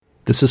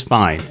This is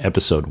Fine,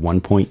 episode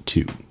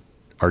 1.2,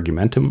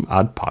 Argumentum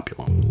ad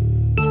Populum.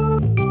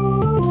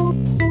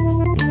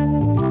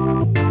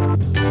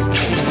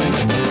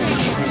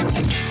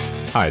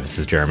 Hi, this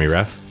is Jeremy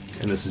Reff.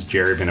 And this is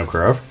Jerry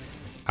Vinokurov.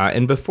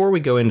 And before we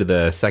go into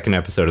the second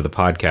episode of the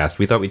podcast,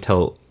 we thought we'd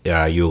tell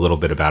you a little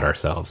bit about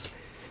ourselves.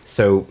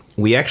 So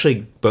we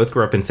actually both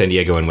grew up in San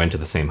Diego and went to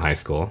the same high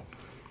school.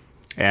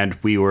 And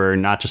we were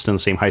not just in the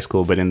same high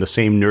school, but in the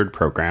same nerd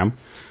program.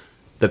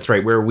 That's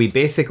right, where we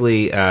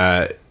basically,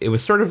 it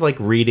was sort of like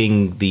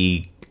reading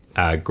the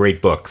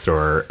great books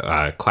or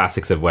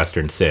classics of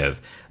Western Civ,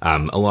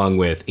 along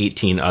with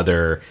 18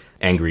 other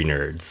angry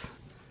nerds.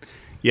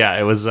 Yeah,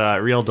 it was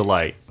a real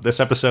delight. This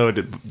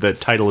episode, the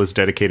title is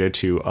dedicated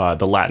to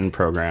the Latin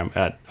program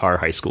at our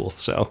high school.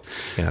 So,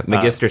 yeah,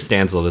 Magister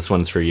Stanzel, this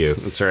one's for you.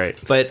 That's right.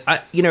 But,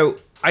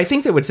 I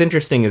think that what's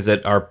interesting is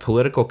that our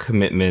political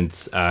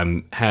commitments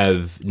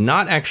have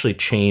not actually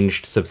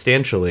changed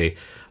substantially,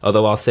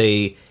 although I'll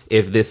say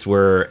if this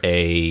were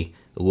a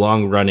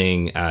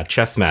long-running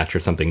chess match or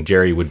something,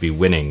 Jerry would be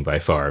winning by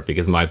far,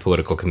 because my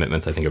political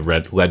commitments, I think,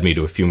 have led me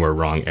to a few more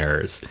wrong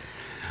errors.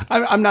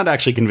 I'm not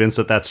actually convinced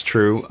that that's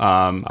true.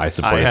 I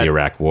supported the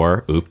Iraq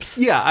War. Oops.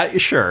 Yeah,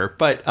 sure.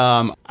 But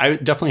I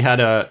definitely had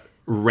a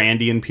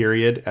Randian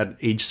period at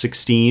age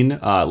 16.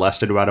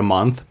 Lasted about a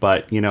month.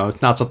 But,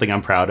 it's not something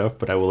I'm proud of,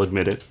 but I will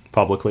admit it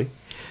publicly.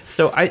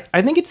 So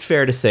I think it's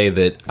fair to say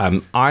that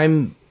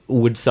I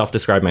would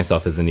self-describe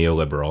myself as a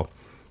neoliberal.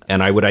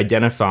 And I would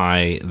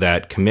identify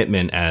that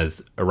commitment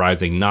as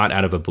arising not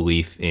out of a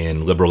belief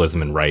in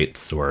liberalism and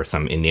rights or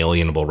some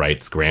inalienable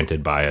rights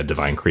granted by a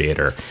divine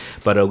creator,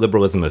 but a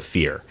liberalism of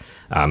fear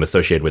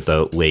associated with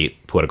the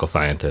late political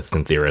scientist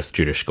and theorist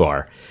Judith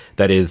Shklar.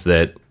 That is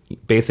that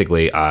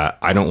basically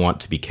I don't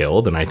want to be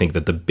killed, and I think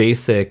that the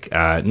basic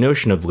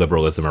notion of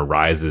liberalism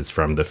arises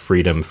from the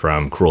freedom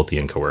from cruelty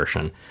and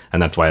coercion,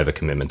 and that's why I have a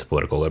commitment to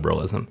political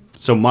liberalism.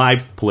 So my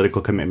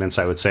political commitments,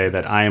 I would say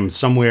that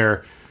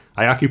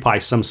I occupy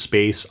some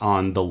space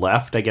on the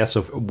left, I guess,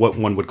 of what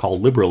one would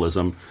call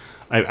liberalism.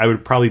 I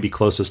would probably be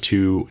closest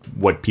to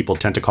what people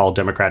tend to call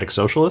democratic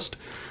socialist.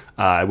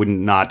 I would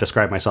not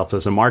describe myself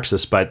as a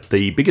Marxist, but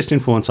the biggest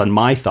influence on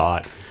my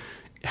thought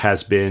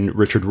has been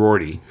Richard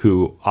Rorty,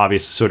 who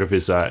obviously sort of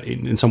is,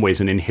 in some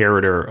ways, an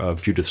inheritor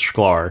of Judith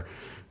Shklar.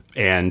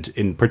 And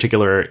in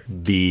particular,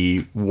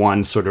 the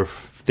one sort of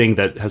thing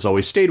that has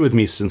always stayed with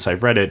me since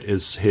I've read it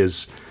is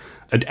his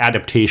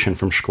adaptation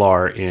from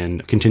Shklar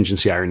in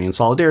Contingency, Irony, and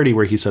Solidarity,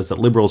 where he says that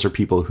liberals are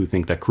people who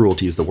think that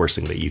cruelty is the worst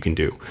thing that you can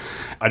do.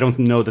 I don't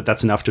know that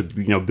that's enough to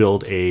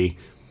build a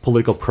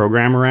political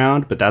program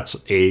around, but that's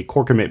a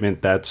core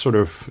commitment that sort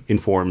of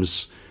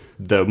informs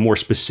the more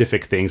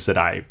specific things that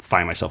I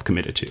find myself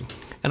committed to.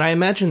 And I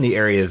imagine the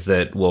areas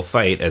that we'll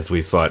fight, as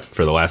we've fought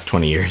for the last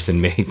 20 years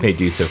and may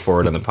do so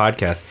forward on the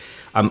podcast,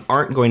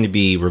 aren't going to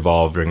be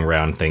revolving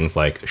around things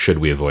like, should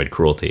we avoid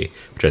cruelty,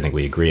 which I think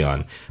we agree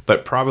on,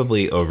 but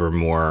probably over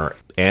more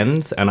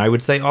ends. And I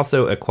would say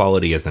also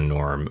equality as a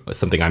norm,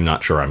 something I'm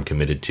not sure I'm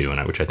committed to,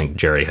 and which I think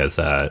Jerry has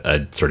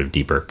a sort of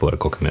deeper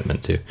political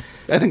commitment to.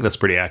 I think that's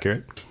pretty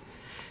accurate.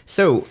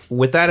 So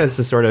with that as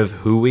the sort of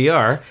who we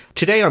are,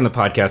 today on the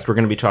podcast, we're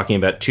going to be talking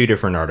about two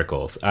different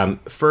articles.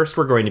 First,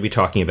 we're going to be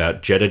talking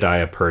about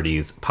Jedediah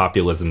Purdy's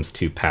Populism's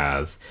Two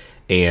Paths.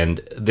 And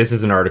this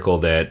is an article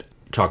that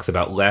talks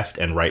about left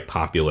and right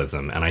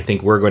populism. And I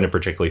think we're going to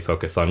particularly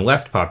focus on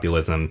left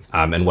populism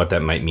and what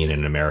that might mean in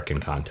an American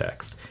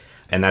context.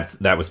 And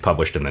that was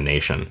published in The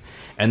Nation.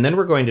 And then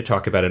we're going to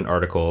talk about an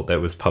article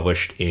that was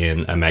published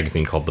in a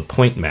magazine called The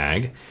Point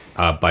Mag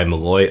by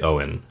Malloy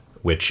Owen,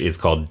 which is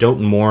called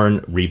Don't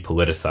Mourn,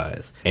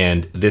 Repoliticize.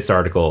 And this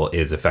article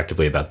is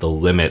effectively about the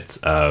limits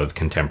of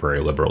contemporary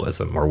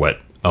liberalism, or what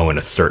Owen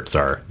asserts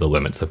are the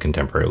limits of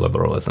contemporary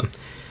liberalism.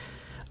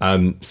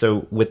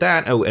 So with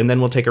that, and then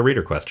we'll take a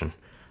reader question.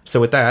 So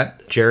with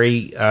that,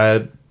 Jerry,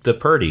 the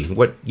Purdy,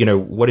 what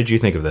did you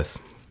think of this?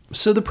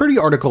 So the Purdy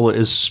article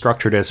is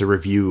structured as a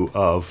review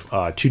of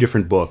two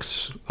different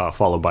books,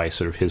 followed by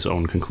sort of his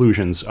own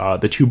conclusions.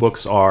 The two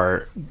books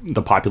are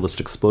The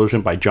Populist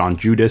Explosion by John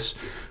Judas,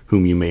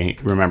 whom you may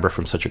remember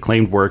from such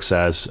acclaimed works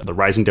as The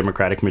Rising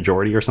Democratic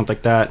Majority or something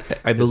like that.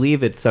 I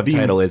believe its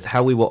subtitle is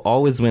How We Will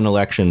Always Win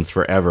Elections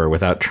Forever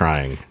Without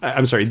Trying.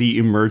 I'm sorry, The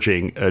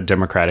Emerging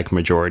Democratic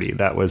Majority.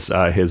 That was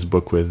his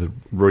book with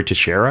Roy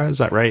Teixeira, is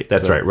that right?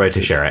 That's right, Roy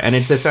Teixeira. And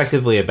it's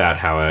effectively about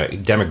how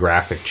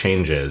demographic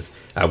changes,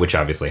 which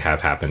obviously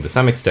have happened to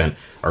some extent,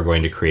 are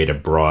going to create a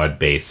broad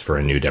base for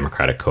a new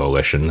democratic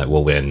coalition that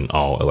will win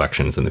all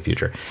elections in the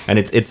future. And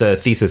it's a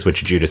thesis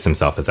which Judas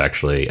himself has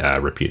actually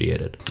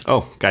repudiated.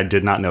 Oh, I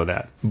did not know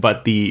that.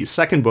 But the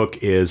second book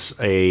is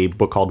a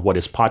book called What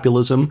is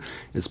Populism?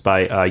 It's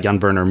by Jan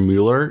Werner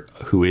Müller,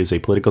 who is a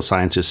political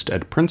scientist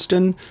at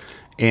Princeton.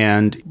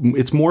 And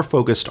it's more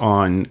focused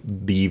on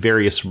the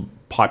various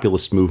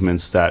populist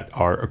movements that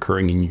are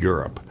occurring in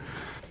Europe.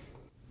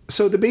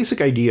 So the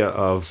basic idea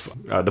of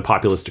the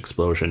populist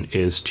explosion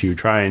is to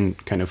try and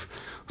kind of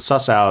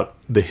suss out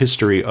the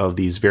history of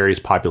these various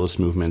populist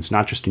movements,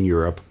 not just in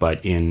Europe,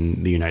 but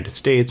in the United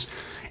States,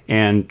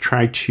 and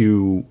try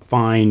to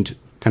find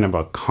kind of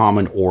a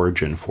common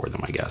origin for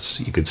them, I guess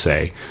you could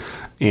say.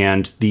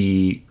 And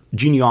the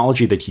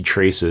genealogy that he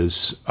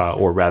traces,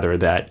 or rather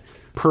that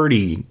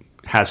Purdy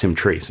has him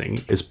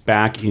tracing, is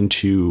back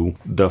into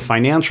the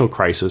financial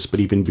crisis, but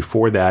even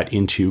before that,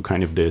 into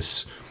kind of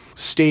this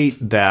state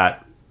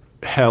that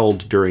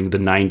held during the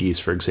 90s,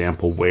 for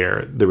example,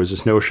 where there was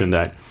this notion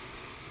that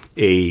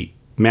a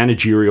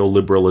managerial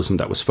liberalism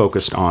that was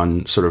focused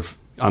on sort of,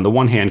 on the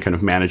one hand, kind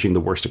of managing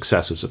the worst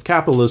excesses of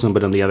capitalism,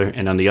 but on the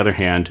other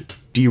hand,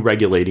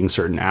 deregulating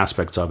certain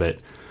aspects of it,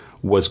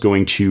 was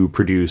going to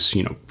produce,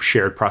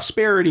 shared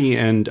prosperity,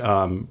 and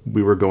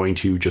we were going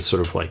to just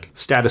sort of like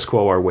status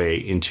quo our way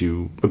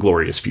into a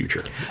glorious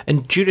future.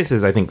 And Judas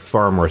is, I think,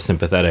 far more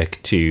sympathetic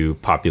to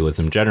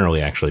populism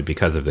generally, actually,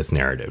 because of this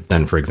narrative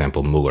than, for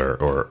example, Muller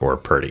or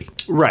Purdy.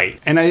 Right.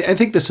 And I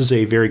think this is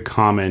a very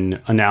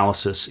common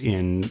analysis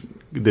in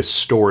this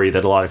story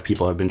that a lot of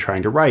people have been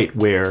trying to write,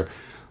 where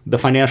the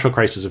financial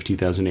crisis of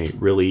 2008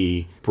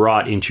 really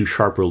brought into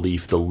sharp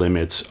relief the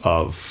limits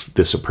of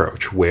this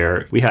approach,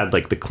 where we had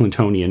like the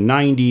Clintonian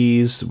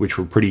 90s, which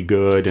were pretty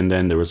good, and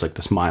then there was like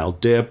this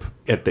mild dip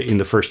in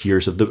the first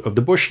years of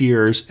the Bush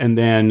years, and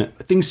then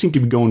things seemed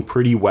to be going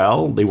pretty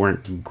well. They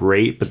weren't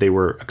great, but they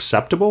were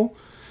acceptable.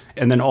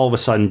 And then all of a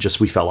sudden, just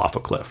we fell off a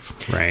cliff,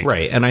 right?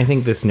 Right. And I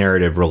think this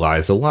narrative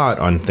relies a lot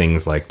on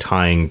things like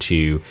tying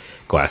to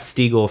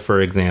Glass-Steagall, for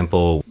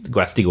example.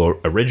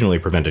 Glass-Steagall originally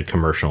prevented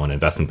commercial and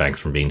investment banks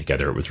from being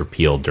together. It was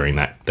repealed during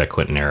that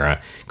Clinton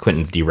era.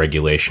 Clinton's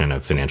deregulation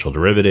of financial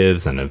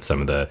derivatives and of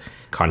some of the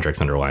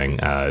contracts underlying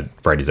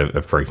varieties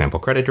of, for example,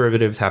 credit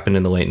derivatives happened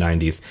in the late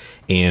 90s.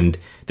 And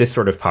this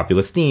sort of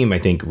populist theme, I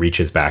think,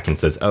 reaches back and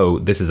says, oh,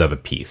 this is of a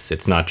piece.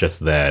 It's not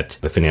just that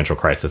the financial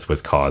crisis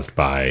was caused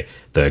by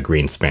the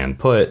Greenspan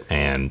put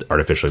and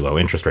artificially low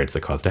interest rates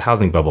that caused a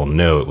housing bubble.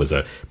 No, it was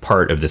a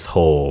part of this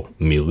whole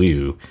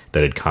milieu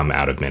that had come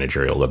out of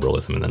managerial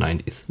liberalism in the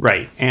 90s.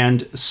 Right.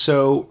 And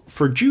so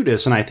for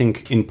Judas, and I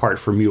think in part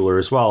for Mueller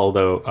as well,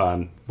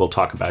 although we'll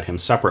talk about him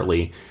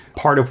separately,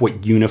 part of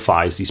what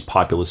unifies these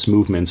populist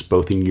movements,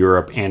 both in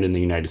Europe and in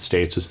the United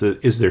States,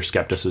 is their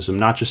skepticism,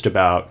 not just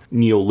about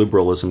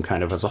neoliberalism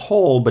kind of as a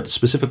whole, but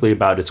specifically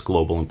about its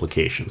global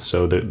implications.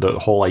 So the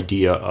whole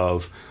idea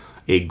of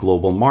a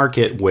global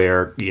market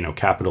where,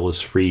 capital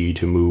is free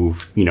to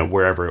move,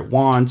 wherever it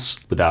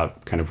wants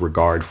without kind of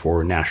regard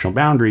for national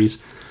boundaries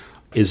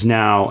is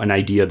now an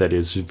idea that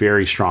is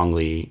very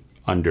strongly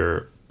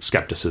under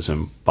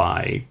skepticism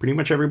by pretty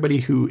much everybody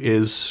who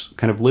is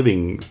kind of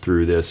living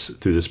through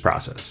this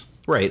process.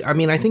 Right. I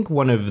mean, I think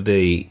one of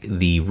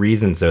the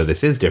reasons, though,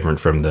 this is different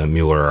from the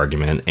Mueller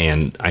argument,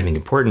 and I think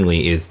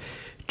importantly, is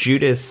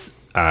Judas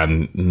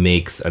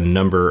makes a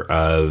number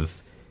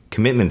of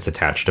commitments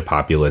attached to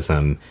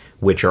populism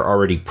which are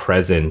already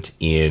present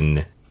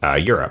in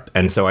Europe.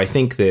 And so I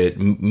think that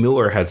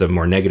Mueller has a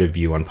more negative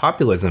view on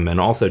populism and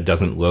also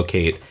doesn't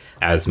locate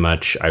as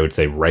much, I would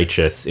say,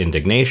 righteous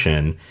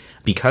indignation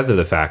because of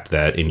the fact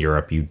that in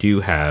Europe you do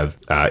have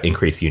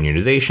increased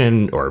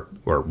unionization, or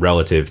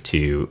relative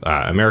to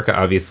America,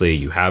 obviously,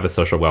 you have a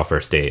social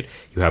welfare state,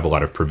 you have a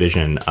lot of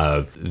provision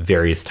of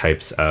various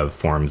types of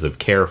forms of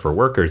care for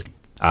workers.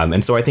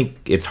 And so I think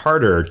it's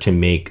harder to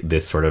make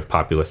this sort of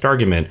populist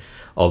argument,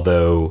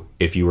 although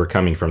if you were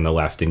coming from the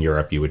left in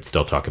Europe, you would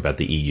still talk about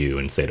the EU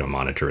and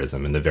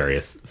sadomonetarism and the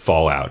various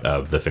fallout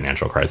of the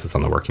financial crisis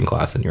on the working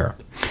class in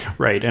Europe.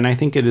 Right. And I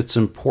think it's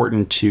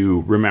important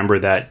to remember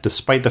that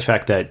despite the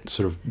fact that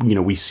sort of,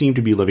 we seem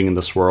to be living in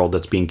this world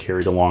that's being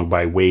carried along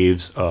by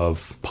waves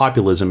of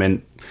populism,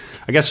 and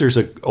I guess there's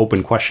an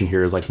open question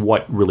here is like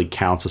what really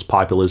counts as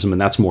populism,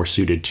 and that's more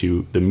suited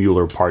to the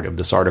Mueller part of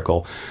this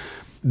article.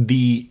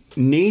 The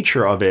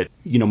nature of it,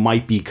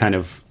 might be kind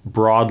of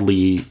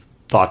broadly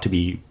thought to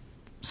be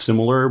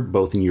similar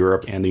both in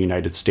Europe and the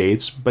United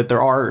States, but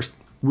there are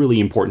really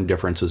important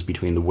differences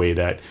between the way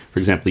that, for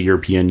example, the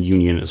European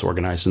Union is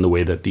organized and the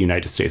way that the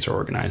United States are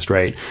organized,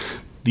 right?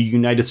 The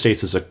United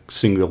States is a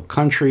single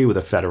country with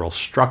a federal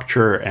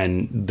structure,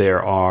 and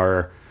there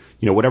are,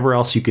 whatever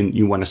else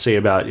you want to say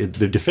about it,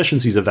 the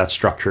deficiencies of that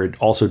structure. It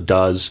also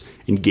does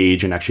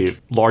engage in actually a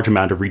large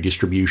amount of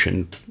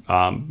redistribution.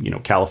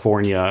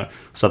 California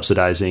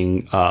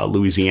subsidizing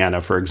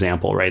Louisiana, for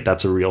example, right?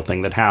 That's a real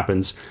thing that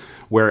happens.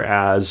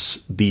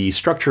 Whereas the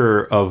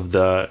structure of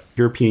the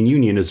European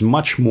Union is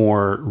much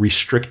more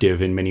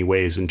restrictive in many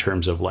ways in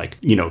terms of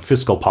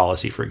fiscal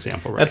policy, for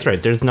example. Right? That's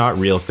right. There's not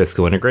real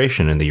fiscal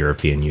integration in the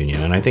European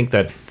Union. And I think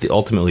that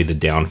ultimately the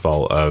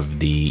downfall of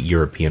the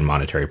European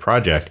monetary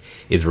project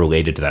is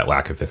related to that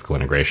lack of fiscal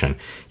integration.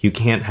 You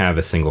can't have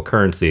a single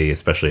currency,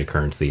 especially a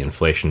currency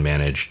inflation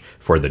managed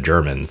for the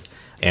Germans,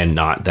 and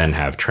not then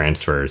have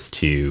transfers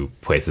to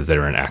places that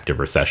are in active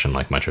recession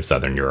like much of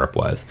Southern Europe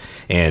was.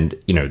 And,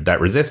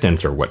 that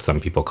resistance, or what some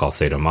people call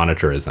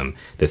sadomonetarism,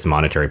 this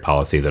monetary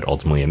policy that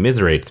ultimately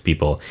immiserates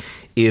people,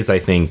 is, I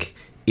think,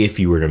 if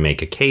you were to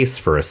make a case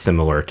for a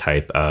similar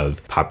type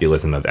of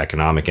populism of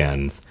economic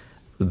ends,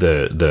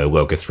 the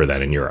locus for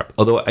that in Europe.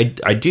 Although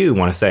I do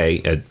want to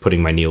say,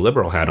 putting my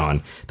neoliberal hat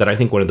on, that I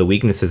think one of the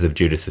weaknesses of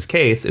Judas's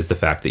case is the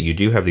fact that you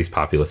do have these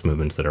populist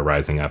movements that are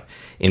rising up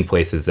in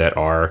places that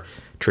are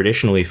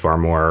traditionally far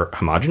more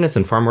homogenous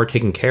and far more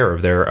taking care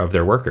of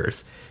their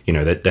workers.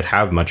 That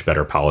have much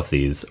better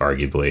policies,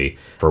 arguably,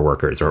 for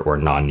workers or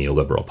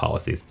non-neoliberal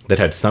policies that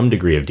had some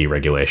degree of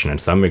deregulation and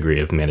some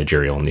degree of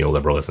managerial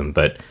neoliberalism,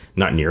 but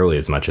not nearly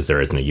as much as there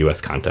is in a U.S.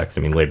 context.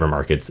 I mean, labor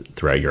markets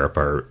throughout Europe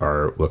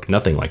look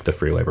nothing like the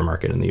free labor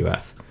market in the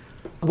U.S.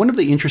 One of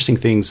the interesting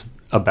things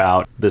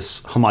about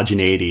this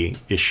homogeneity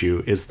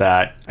issue is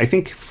that I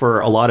think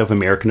for a lot of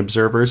American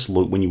observers,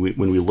 when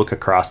we look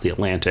across the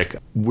Atlantic,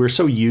 we're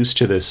so used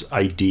to this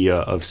idea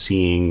of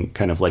seeing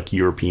kind of like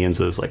Europeans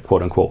as like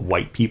quote unquote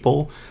white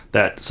people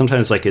that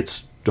sometimes like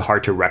it's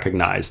hard to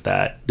recognize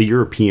that the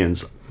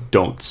Europeans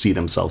don't see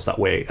themselves that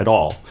way at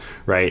all,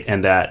 right?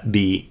 And that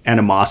the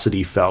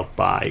animosity felt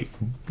by,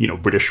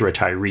 British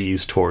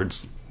retirees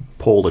towards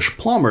Polish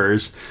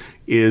plumbers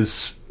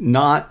is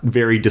not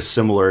very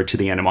dissimilar to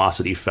the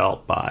animosity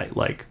felt by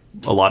like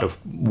a lot of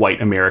white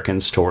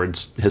Americans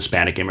towards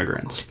Hispanic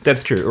immigrants.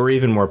 That's true. Or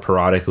even more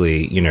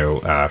parodically,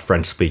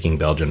 French-speaking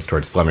Belgians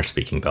towards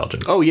Flemish-speaking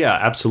Belgians. Oh, yeah,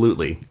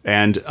 absolutely.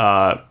 And,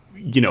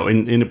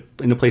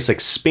 in a place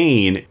like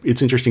Spain,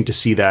 it's interesting to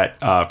see that,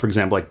 for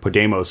example, like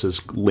Podemos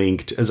is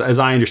linked, as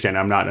I understand it,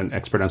 I'm not an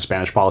expert on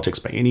Spanish politics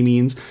by any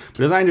means,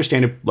 but as I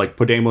understand it, like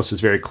Podemos is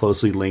very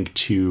closely linked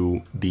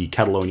to the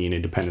Catalonian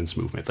independence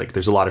movement. Like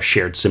there's a lot of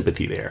shared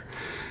sympathy there.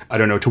 I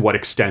don't know to what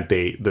extent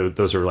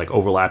those are like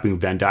overlapping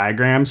Venn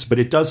diagrams, but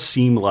it does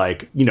seem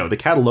like, the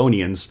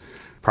Catalonians,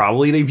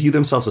 probably they view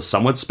themselves as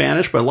somewhat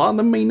Spanish, but a lot of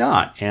them may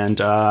not. And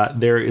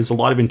there is a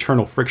lot of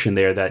internal friction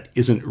there that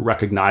isn't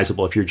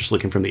recognizable if you're just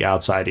looking from the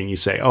outside and you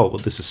say, oh, well,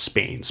 this is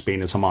Spain.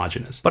 Spain is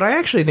homogenous. But I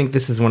actually think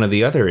this is one of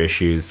the other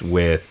issues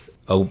with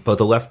both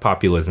the left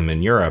populism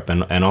in Europe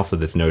and also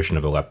this notion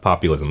of a left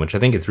populism, which I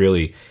think is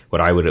really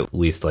what I would at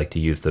least like to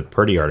use the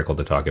Purdy article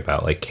to talk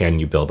about. Like, can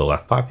you build a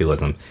left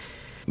populism?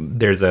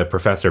 There's a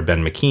professor,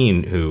 Ben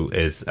McKean, who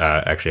is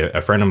actually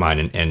a friend of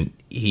mine, and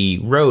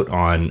he wrote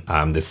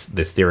on this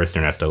theorist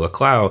Ernesto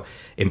Laclau,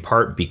 in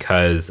part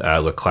because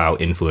Laclau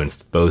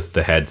influenced both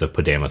the heads of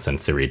Podemos and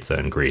Syriza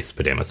in Greece,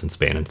 Podemos in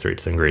Spain and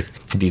Syriza in Greece,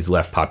 these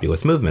left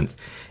populist movements.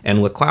 And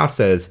Laclau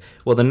says,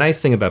 well, the nice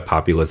thing about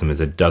populism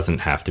is it doesn't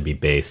have to be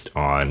based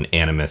on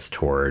animus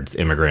towards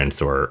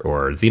immigrants or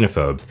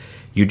xenophobes.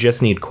 You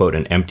just need, quote,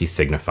 an empty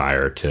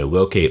signifier to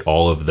locate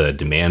all of the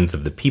demands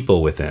of the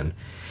people within.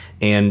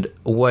 And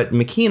what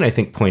McKean, I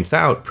think, points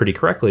out pretty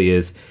correctly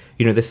is,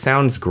 this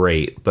sounds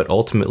great, but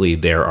ultimately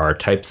there are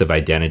types of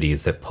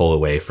identities that pull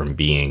away from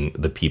being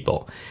the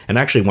people. And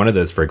actually one of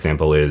those, for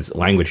example, is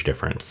language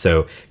difference.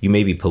 So you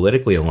may be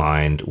politically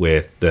aligned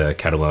with the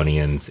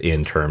Catalonians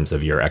in terms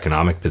of your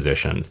economic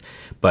positions,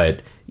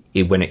 but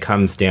when it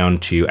comes down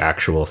to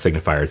actual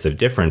signifiers of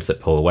difference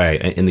that pull away,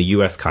 in the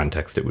U.S.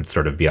 context, it would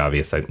sort of be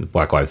obvious.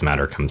 Black Lives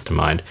Matter comes to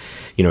mind.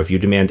 If you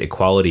demand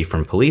equality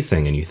from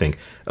policing and you think,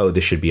 oh,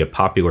 this should be a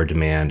popular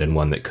demand and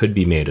one that could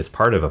be made as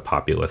part of a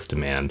populist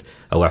demand,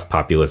 a left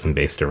populism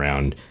based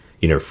around,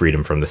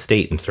 freedom from the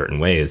state in certain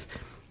ways.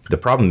 The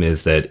problem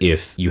is that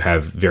if you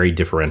have very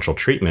differential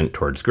treatment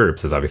towards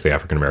groups, as obviously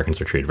African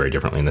Americans are treated very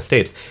differently in the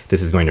States,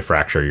 this is going to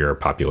fracture your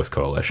populist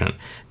coalition.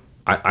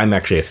 I'm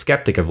actually a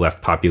skeptic of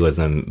left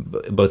populism,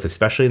 both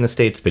especially in the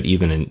States, but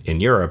even in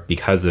Europe,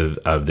 because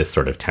of this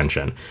sort of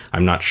tension.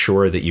 I'm not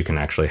sure that you can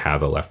actually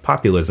have a left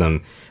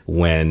populism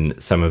when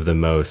some of the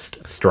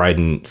most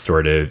strident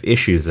sort of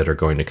issues that are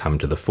going to come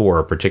to the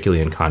fore,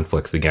 particularly in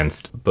conflicts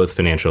against both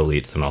financial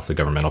elites and also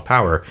governmental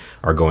power,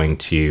 are going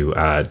to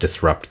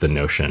disrupt the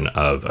notion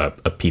of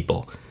a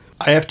people.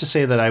 I have to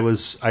say that I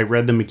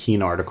read the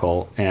McKean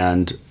article,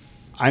 and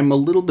I'm a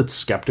little bit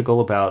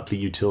skeptical about the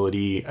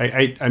utility.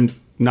 I'm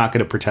not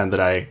going to pretend that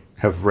I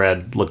have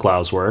read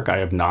Laclau's work. I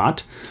have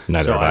not.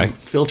 Neither have I. I'm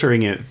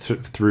filtering it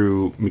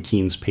through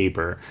McKean's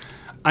paper.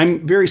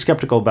 I'm very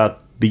skeptical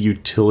about the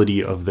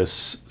utility of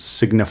this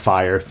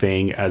signifier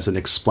thing as an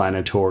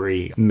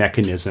explanatory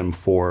mechanism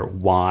for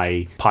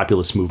why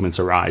populist movements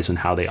arise and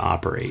how they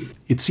operate.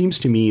 It seems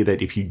to me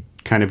that if you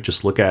kind of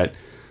just look at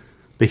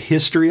the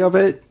history of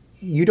it,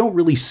 you don't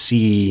really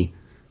see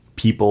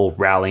people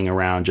rallying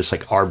around just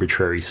like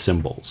arbitrary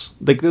symbols.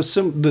 Like the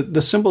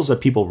symbols that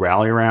people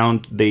rally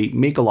around, they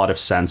make a lot of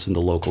sense in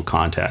the local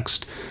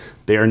context.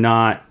 They are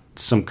not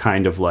some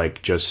kind of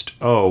like just,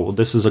 oh, well,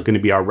 this is going to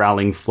be our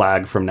rallying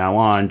flag from now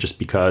on just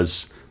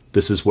because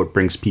this is what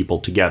brings people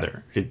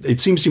together. It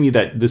seems to me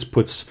that this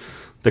puts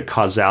the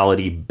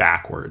causality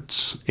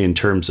backwards in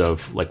terms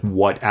of like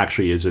what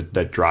actually is it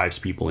that drives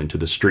people into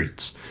the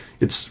streets.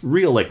 It's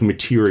real like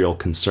material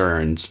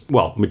concerns,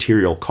 well,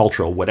 material,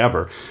 cultural,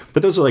 whatever.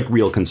 But those are like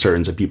real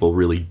concerns that people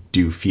really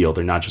do feel.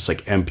 They're not just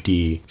like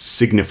empty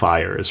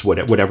signifiers,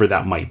 whatever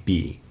that might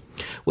be.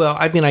 Well,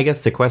 I mean, I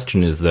guess the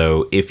question is,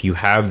 though, if you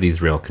have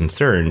these real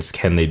concerns,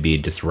 can they be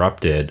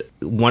disrupted?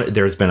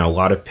 There's been a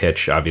lot of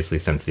pitch, obviously,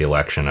 since the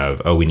election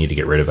of, oh, we need to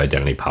get rid of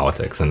identity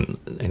politics. And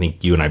I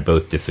think you and I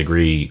both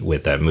disagree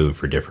with that move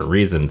for different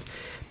reasons.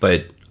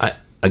 But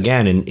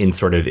again, in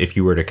sort of, if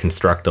you were to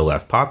construct a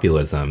left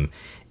populism,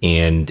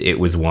 and it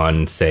was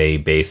one, say,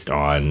 based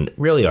on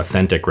really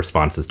authentic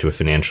responses to a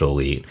financial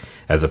elite,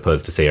 as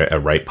opposed to, say, a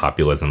right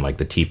populism like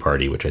the Tea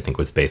Party, which I think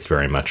was based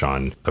very much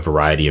on a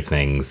variety of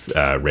things,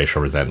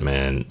 racial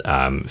resentment,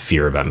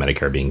 fear about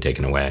Medicare being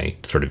taken away,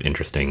 sort of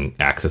interesting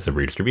axis of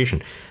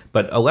redistribution.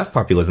 But a left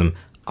populism,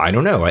 I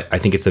don't know. I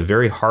think it's a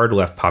very hard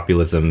left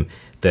populism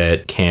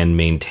that can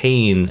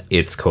maintain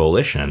its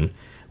coalition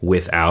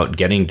without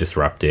getting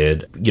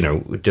disrupted,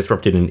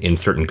 disrupted in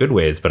certain good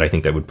ways, but I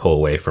think that would pull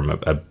away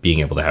from being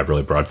able to have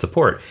really broad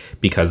support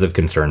because of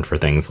concern for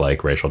things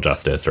like racial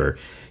justice or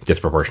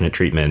disproportionate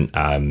treatment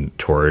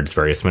towards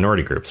various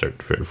minority groups, or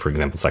for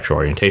example, sexual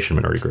orientation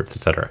minority groups,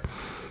 etc.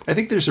 I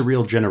think there's a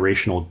real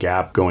generational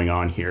gap going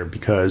on here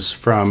because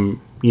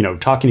from,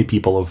 talking to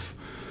people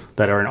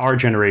that are in our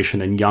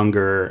generation and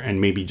younger and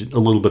maybe a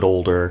little bit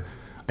older,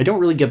 I don't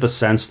really get the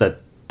sense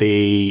that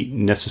they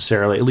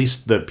necessarily, at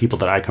least the people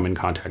that I come in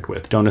contact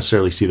with, don't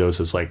necessarily see those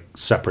as like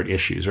separate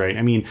issues, right?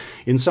 I mean,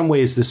 in some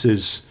ways, this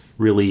is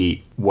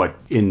really what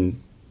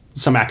in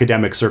some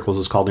academic circles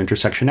is called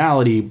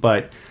intersectionality,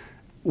 but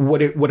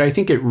what I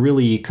think it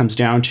really comes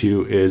down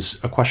to is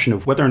a question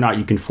of whether or not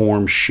you can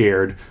form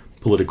shared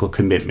political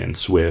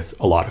commitments with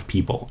a lot of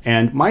people.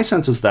 And my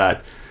sense is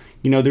that,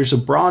 there's a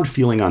broad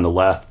feeling on the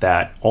left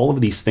that all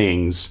of these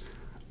things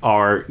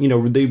are,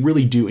 they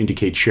really do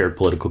indicate shared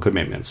political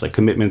commitments, like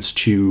commitments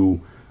to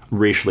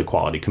racial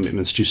equality,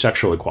 commitments to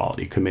sexual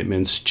equality,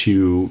 commitments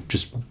to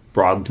just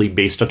broadly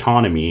based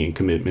autonomy, and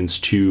commitments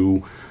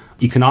to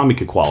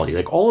economic equality.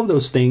 Like all of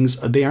those things,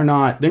 they're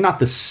not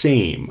the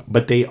same,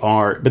 but they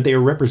are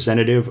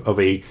representative of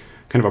a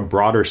kind of a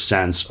broader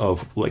sense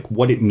of like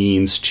what it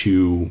means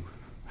to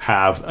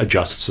have a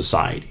just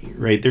society,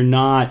 right? They're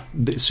not,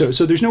 so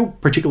there's no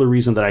particular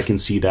reason that I can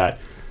see that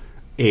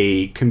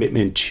a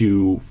commitment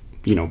to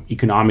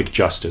economic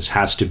justice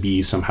has to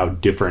be somehow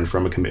different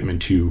from a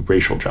commitment to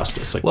racial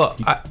justice. Like, well,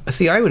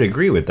 I would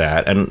agree with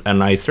that,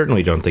 and I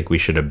certainly don't think we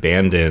should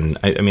abandon.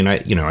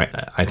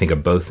 I think a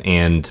both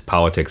and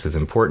politics is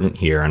important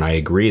here, and I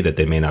agree that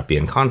they may not be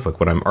in conflict.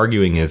 What I'm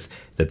arguing is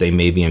that they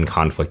may be in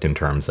conflict in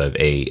terms of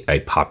a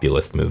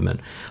populist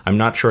movement. I'm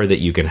not sure that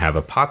you can have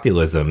a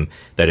populism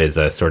that is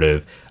a sort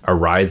of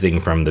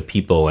arising from the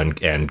people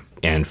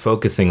and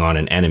focusing on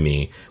an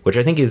enemy, which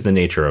I think is the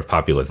nature of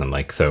populism.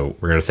 Like, so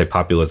we're going to say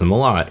populism a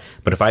lot,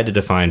 but if I had to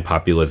define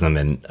populism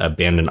and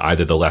abandon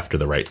either the left or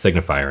the right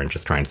signifier and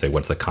just try and say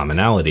what's the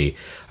commonality,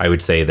 I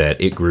would say that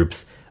it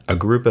groups a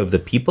group of the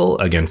people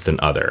against an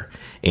other.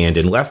 And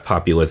in left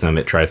populism,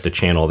 it tries to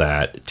channel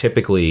that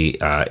typically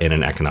in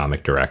an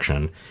economic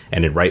direction.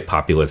 And in right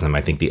populism,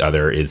 I think the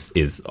other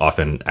is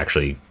often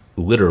actually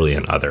literally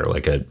an other,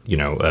 like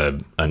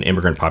an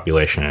immigrant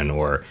population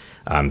or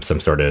some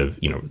sort of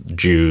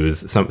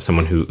Jews,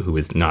 someone who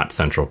is not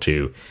central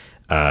to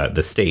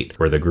the state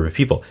or the group of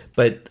people.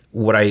 But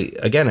what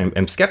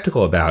I'm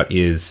skeptical about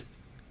is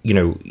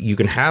you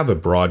can have a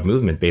broad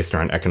movement based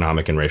on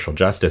economic and racial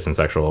justice and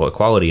sexual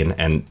equality,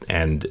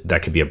 and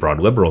that could be a broad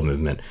liberal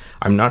movement.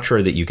 I'm not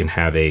sure that you can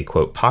have a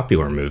quote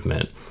popular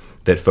movement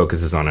that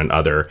focuses on an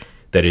other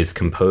that is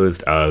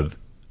composed of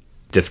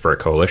disparate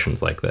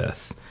coalitions like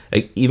this,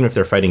 even if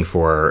they're fighting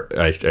for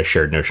a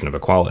shared notion of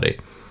equality.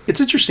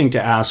 It's interesting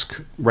to ask,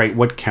 right,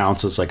 what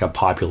counts as like a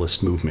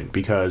populist movement,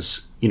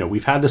 because,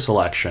 we've had this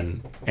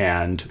election,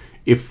 and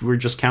if we're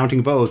just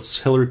counting votes,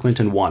 Hillary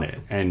Clinton won it,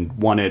 and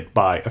won it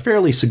by a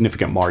fairly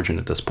significant margin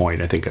at this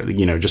point. I think,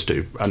 just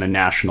on a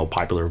national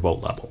popular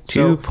vote level.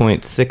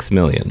 2.6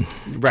 million.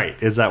 Right.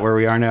 Is that where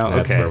we are now?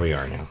 That's where we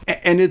are now.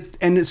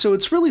 So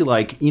it's really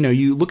like,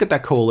 you look at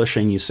that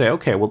coalition, you say,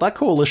 okay, well, that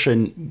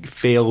coalition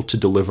failed to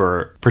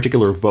deliver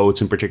particular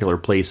votes in particular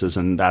places,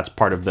 and that's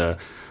part of the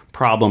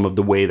problem of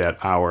the way that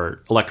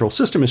our electoral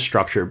system is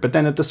structured. But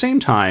then at the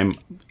same time,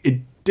 it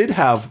did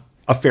have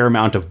a fair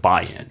amount of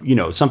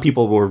buy-in. Some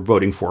people were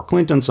voting for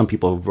Clinton, some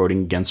people were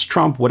voting against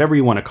Trump, whatever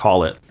you want to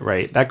call it,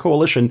 right? That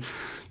coalition,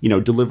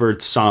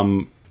 delivered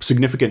some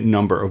significant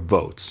number of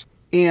votes.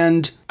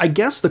 And I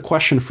guess the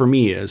question for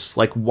me is,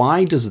 like,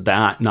 why does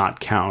that not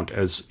count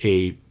as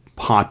a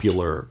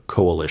popular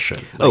coalition?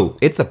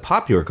 It's a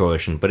popular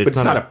coalition, but it's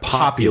not a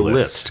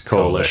populist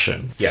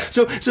coalition. Yeah.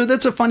 So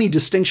that's a funny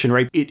distinction,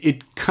 right?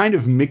 It kind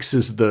of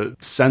mixes the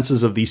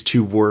senses of these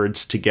two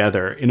words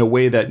together in a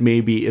way that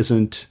maybe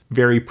isn't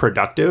very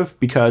productive,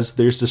 because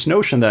there's this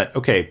notion that,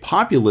 okay,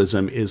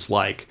 populism is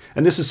like,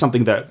 and this is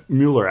something that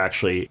Mueller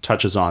actually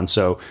touches on,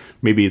 so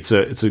maybe it's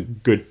a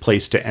good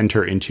place to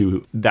enter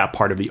into that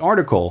part of the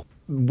article,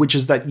 which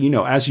is that,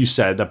 as you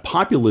said, that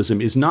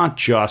populism is not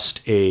just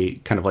a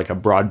kind of like a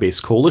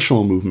broad-based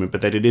coalitional movement,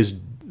 but that it is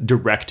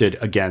directed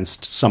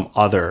against some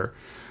other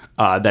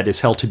that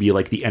is held to be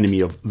like the enemy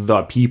of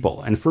the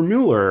people. And for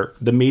Mueller,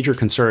 the major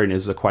concern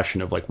is the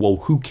question of like, well,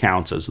 who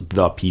counts as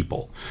the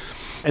people?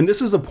 And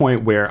this is the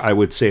point where I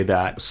would say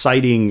that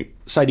citing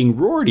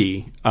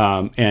Rorty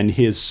and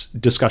his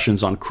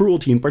discussions on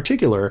cruelty in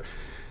particular,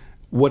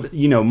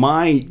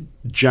 My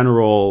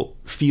general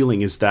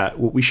feeling is that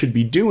what we should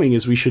be doing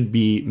is we should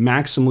be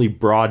maximally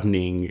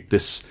broadening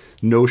this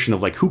notion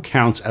of like who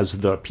counts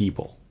as the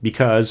people.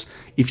 Because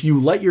if you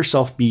let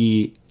yourself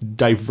be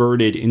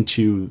diverted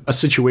into a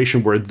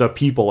situation where the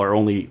people are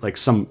only like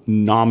some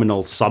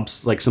nominal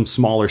like some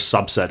smaller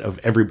subset of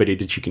everybody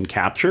that you can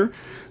capture,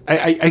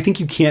 I think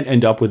you can't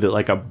end up with it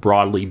like a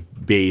broadly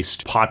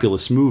based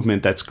populist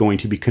movement that's going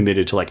to be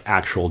committed to like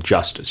actual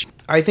justice.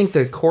 I think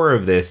the core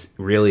of this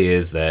really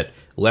is that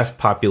left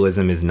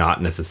populism is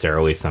not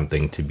necessarily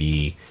something to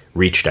be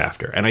reached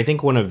after. And I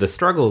think one of the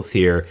struggles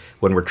here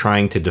when we're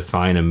trying to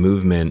define a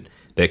movement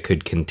that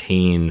could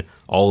contain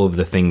all of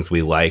the things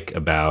we like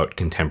about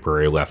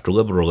contemporary left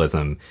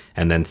liberalism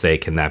and then say,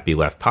 can that be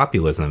left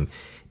populism,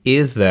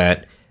 is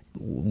that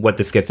what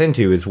this gets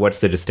into is what's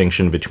the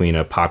distinction between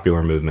a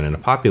popular movement and a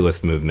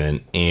populist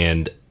movement.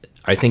 And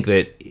I think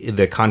that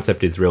the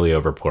concept is really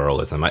over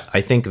pluralism.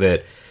 I think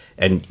that,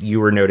 and you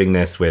were noting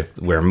this with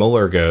where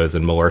Muller goes,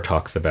 and Muller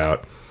talks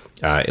about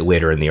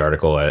later in the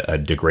article a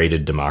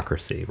degraded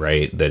democracy,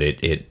 right? That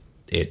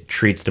it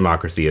treats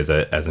democracy as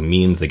a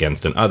means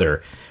against an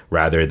other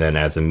rather than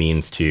as a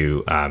means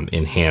to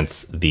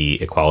enhance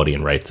the equality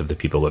and rights of the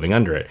people living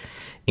under it.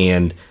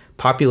 And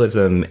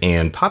populism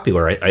and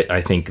popular,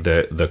 I think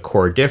the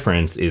core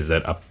difference is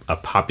that a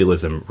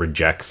populism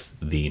rejects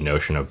the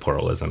notion of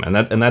pluralism.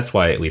 And that's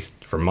why, at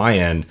least from my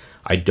end,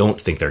 I don't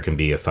think there can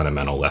be a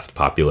fundamental left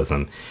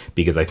populism,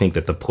 because I think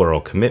that the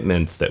plural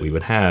commitments that we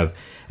would have,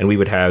 and we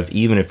would have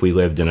even if we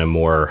lived in a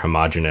more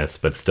homogenous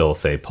but still,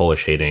 say,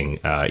 Polish-hating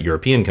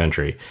European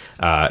country,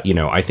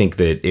 I think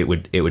that it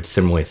would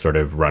similarly sort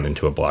of run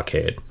into a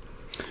blockade.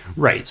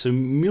 Right. So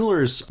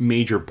Mueller's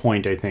major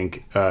point, I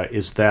think,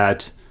 is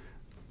that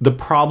the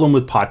problem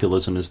with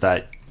populism is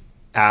that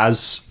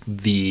as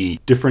the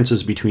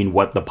differences between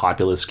what the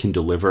populists can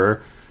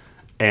deliver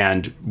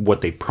and what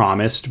they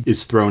promised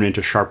is thrown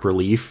into sharp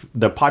relief,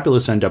 the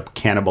populists end up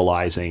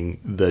cannibalizing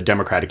the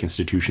democratic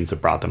institutions that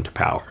brought them to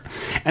power.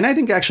 And I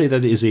think actually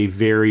that is a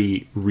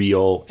very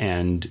real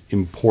and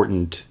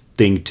important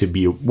thing to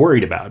be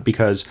worried about,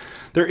 because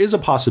there is a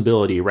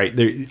possibility, right?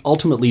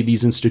 Ultimately,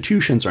 these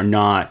institutions are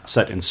not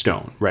set in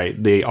stone,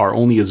 right? They are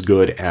only as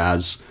good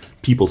as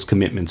people's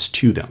commitments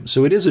to them.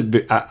 So it is,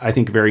 I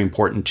think, very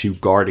important to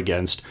guard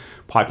against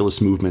populist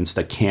movements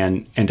that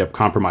can end up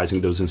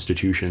compromising those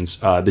institutions.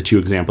 The two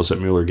examples that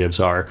Mueller gives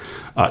are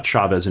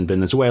Chavez in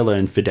Venezuela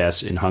and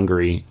Fidesz in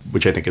Hungary,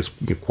 which I think is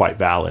quite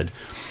valid.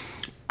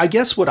 I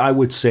guess what I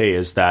would say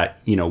is that,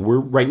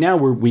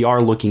 we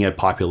are looking at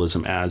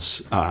populism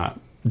as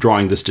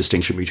drawing this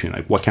distinction between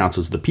like what counts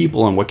as the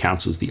people and what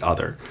counts as the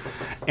other.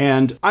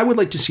 And I would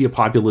like to see a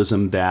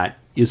populism that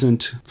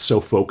isn't so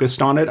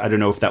focused on it. I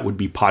don't know if that would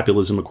be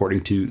populism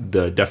according to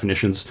the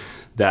definitions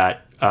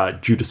that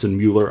Judas and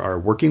Mueller are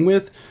working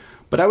with,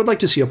 but I would like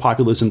to see a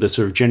populism that's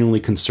sort of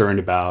genuinely concerned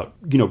about,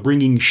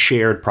 bringing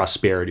shared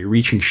prosperity,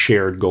 reaching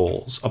shared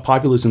goals. A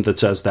populism that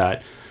says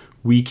that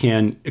we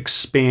can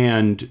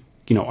expand,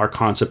 our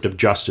concept of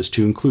justice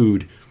to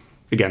include,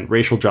 again,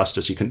 racial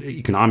justice,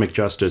 economic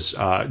justice,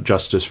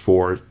 justice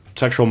for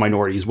sexual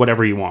minorities,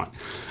 whatever you want.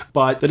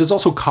 But that is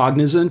also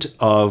cognizant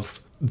of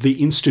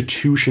the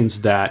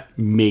institutions that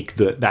make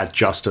that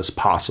justice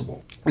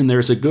possible. And there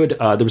was a good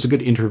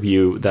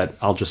interview that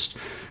I'll just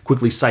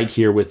quickly cite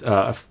here with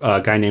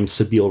a guy named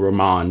Sabeel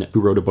Rahman,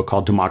 who wrote a book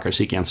called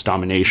Democracy Against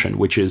Domination,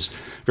 which is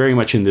very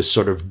much in this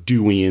sort of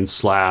Deweyan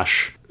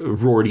 /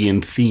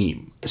 Rortian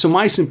theme. So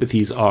my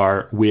sympathies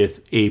are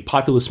with a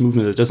populist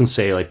movement that doesn't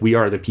say like we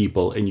are the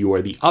people and you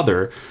are the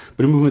other,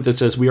 but a movement that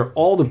says we are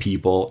all the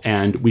people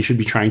and we should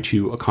be trying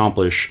to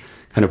accomplish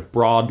kind of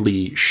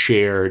broadly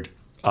shared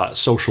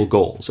social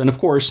goals. And of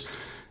course,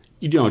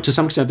 to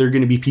some extent, there are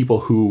going to be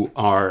people who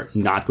are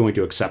not going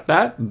to accept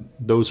that.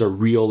 Those are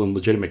real and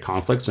legitimate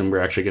conflicts, and we're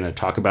actually going to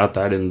talk about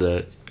that in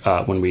the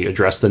when we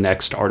address the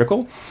next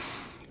article.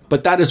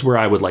 But that is where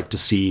I would like to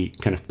see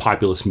kind of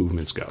populist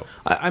movements go.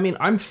 I mean,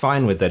 I'm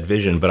fine with that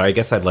vision, but I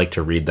guess I'd like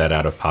to read that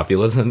out of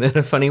populism in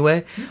a funny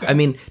way. I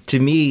mean, to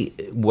me,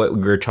 what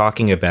we're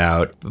talking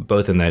about,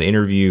 both in that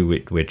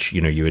interview, which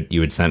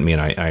you had sent me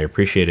and I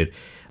appreciated,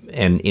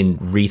 and in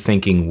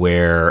rethinking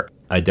where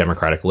a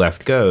democratic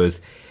left goes,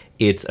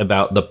 it's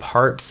about the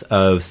parts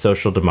of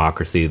social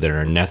democracy that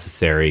are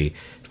necessary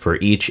for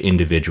each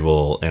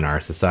individual in our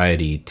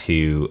society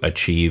to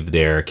achieve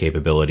their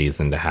capabilities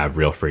and to have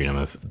real freedom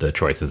of the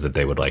choices that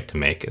they would like to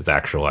make as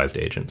actualized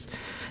agents.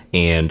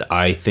 And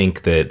I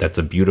think that that's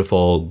a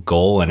beautiful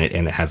goal, and it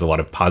has a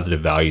lot of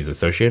positive values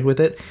associated with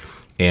it.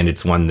 And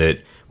it's one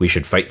that we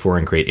should fight for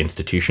and create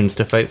institutions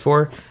to fight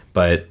for.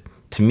 But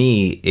to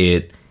me,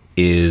 it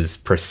is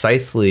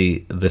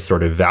precisely the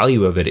sort of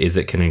value of it is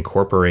it can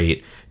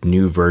incorporate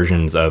new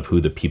versions of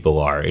who the people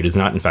are. It is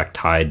not, in fact,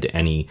 tied to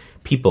any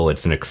people.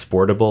 It's an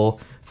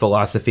exportable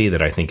philosophy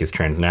that I think is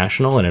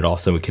transnational, and it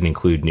also can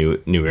include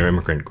new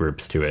immigrant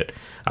groups to it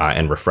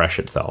and refresh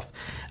itself.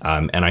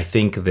 And I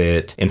think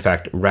that, in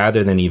fact,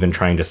 rather than even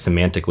trying to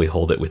semantically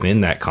hold it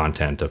within that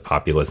content of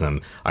populism,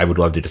 I would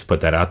love to just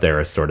put that out there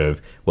as sort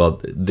of,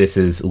 well, this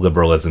is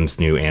liberalism's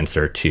new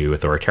answer to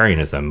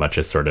authoritarianism, much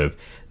as sort of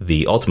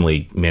the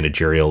ultimately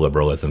managerial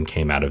liberalism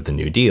came out of the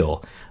New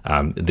Deal.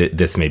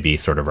 This may be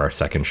sort of our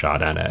second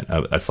shot at it,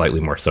 a slightly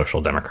more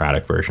social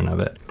democratic version of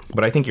it.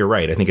 But I think you're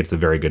right. I think it's a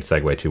very good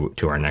segue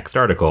to our next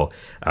article,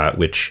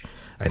 which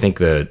I think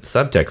the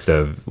subtext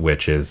of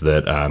which is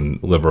that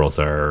liberals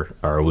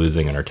are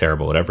losing and are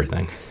terrible at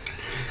everything.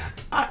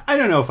 I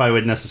don't know if I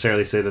would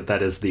necessarily say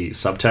that is the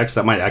subtext.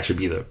 That might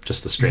actually be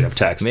just the straight up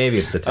text. Maybe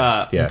it's the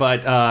text, yeah.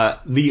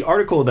 But the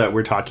article that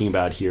we're talking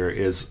about here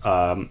is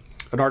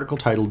an article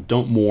titled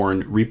 "Don't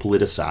Mourn,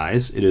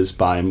 Repoliticize." It is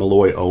by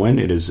Malloy Owen.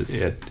 It is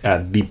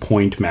at The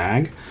Point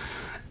Mag.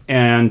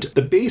 And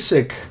the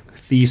basic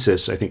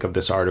thesis, I think, of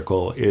this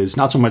article is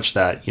not so much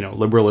that,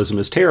 liberalism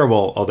is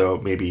terrible, although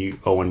maybe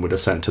Owen would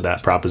assent to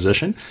that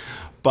proposition,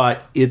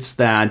 but it's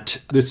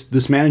that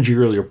this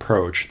managerial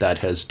approach that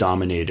has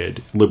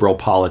dominated liberal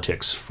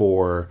politics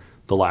for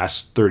the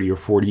last 30 or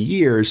 40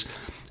 years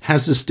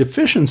has this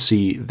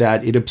deficiency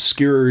that it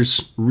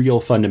obscures real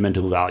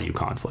fundamental value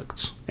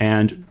conflicts.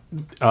 And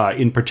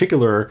in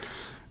particular,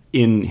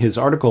 in his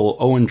article,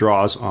 Owen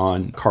draws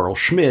on Carl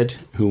Schmitt,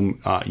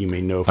 whom you may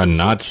know from... A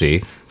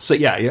Nazi. So,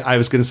 yeah, I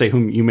was going to say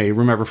whom you may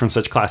remember from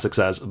such classics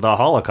as The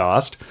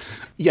Holocaust.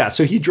 Yeah,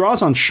 so he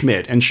draws on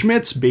Schmitt, and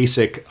Schmitt's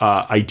basic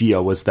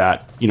idea was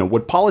that,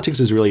 what politics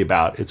is really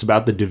about, it's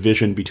about the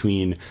division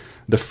between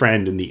the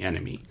friend and the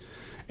enemy.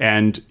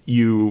 And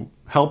you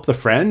help the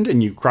friend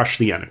and you crush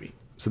the enemy.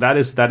 So that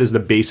is the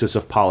basis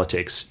of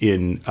politics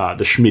in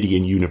the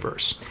Schmittian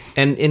universe.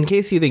 And in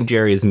case you think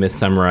Jerry is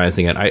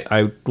missummarizing it,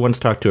 I once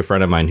talked to a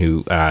friend of mine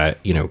who,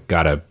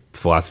 got a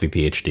philosophy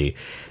PhD,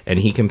 and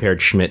he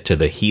compared Schmitt to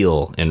the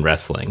heel in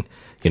wrestling.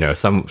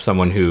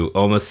 Someone who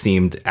almost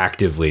seemed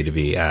actively to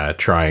be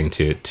trying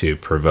to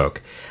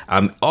provoke.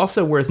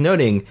 Also worth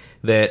noting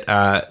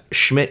that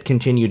Schmitt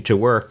continued to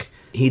work.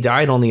 He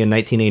died only in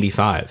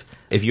 1985.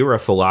 If you're a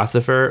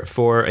philosopher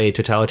for a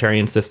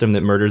totalitarian system that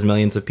murders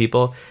millions of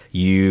people,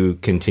 you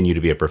continue to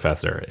be a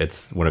professor.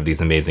 It's one of these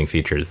amazing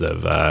features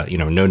of,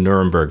 no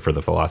Nuremberg for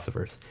the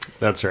philosophers.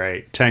 That's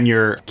right.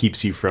 Tenure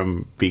keeps you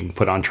from being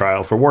put on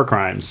trial for war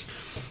crimes.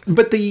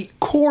 But the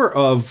core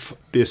of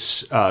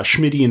this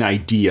Schmittian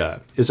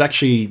idea is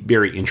actually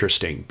very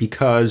interesting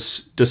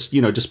because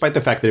despite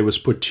the fact that it was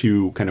put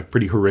to kind of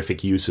pretty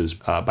horrific uses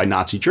by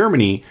Nazi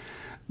Germany,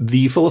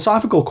 the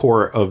philosophical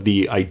core of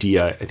the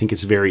idea, I think,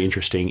 is very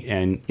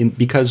interesting,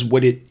 because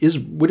what it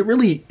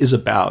really is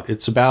about,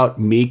 it's about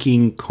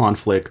making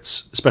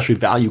conflicts, especially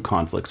value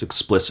conflicts,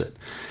 explicit.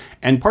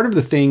 And part of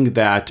the thing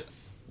that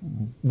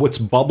what's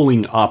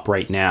bubbling up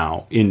right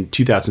now in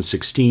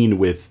 2016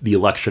 with the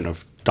election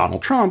of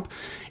Donald Trump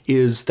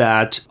is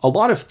that a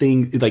lot of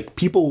things, like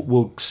people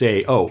will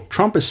say, oh,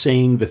 Trump is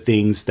saying the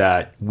things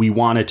that we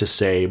wanted to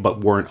say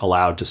but weren't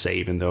allowed to say,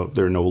 even though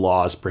there are no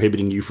laws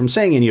prohibiting you from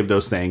saying any of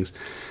those things.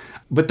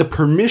 But the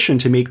permission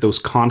to make those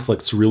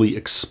conflicts really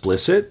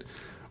explicit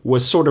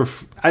was sort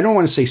of, I don't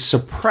want to say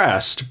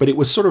suppressed, but it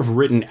was sort of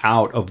written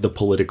out of the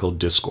political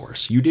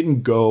discourse. You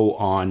didn't go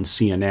on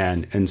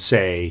CNN and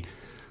say,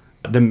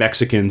 the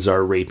Mexicans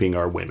are raping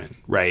our women,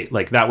 right?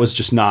 Like that was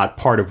just not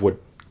part of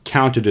what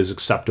counted as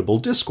acceptable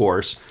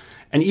discourse.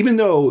 And even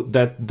though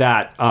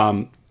that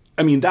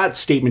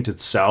statement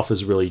itself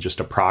is really just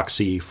a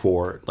proxy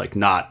for like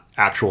not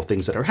actual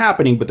things that are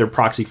happening, but they're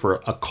proxy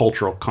for a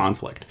cultural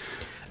conflict.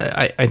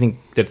 I think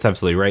that's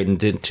absolutely right.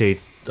 And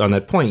on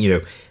that point,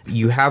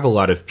 you have a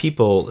lot of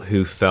people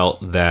who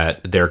felt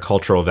that their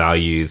cultural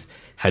values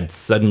had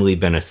suddenly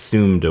been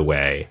assumed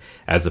away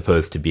as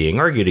opposed to being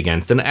argued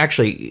against. And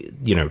actually,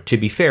 to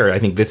be fair, I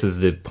think this is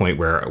the point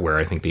where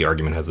I think the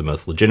argument has the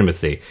most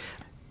legitimacy.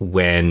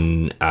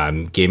 When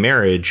gay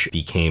marriage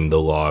became the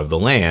law of the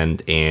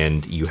land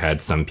and you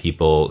had some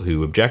people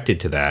who objected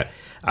to that,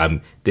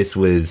 this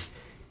was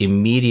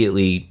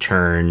immediately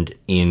turned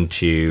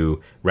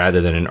into,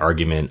 rather than an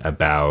argument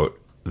about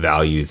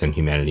values and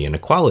humanity and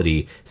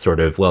equality, sort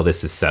of, well,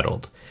 this is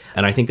settled.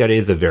 And I think that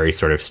is a very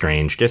sort of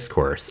strange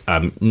discourse,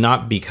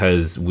 not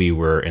because we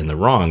were in the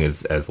wrong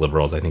as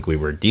liberals. I think we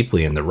were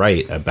deeply in the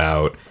right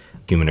about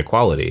human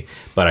equality.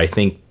 But I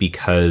think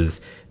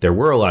because there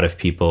were a lot of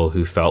people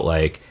who felt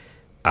like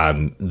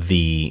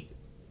the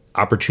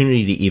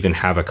opportunity to even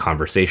have a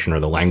conversation or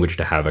the language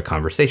to have a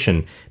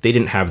conversation, they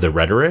didn't have the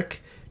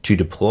rhetoric to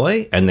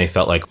deploy, and they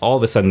felt like all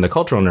of a sudden the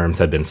cultural norms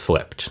had been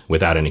flipped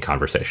without any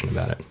conversation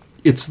about it.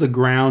 It's the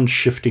ground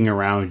shifting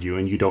around you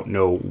and you don't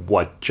know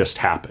what just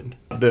happened.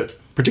 The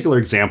particular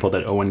example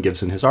that Owen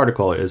gives in his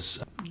article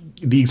is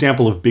the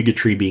example of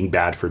bigotry being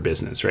bad for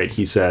business, right?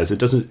 He says it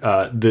doesn't,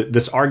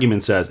 this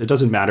argument says it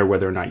doesn't matter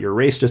whether or not you're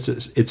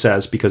racist. It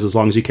says, because as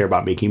long as you care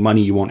about making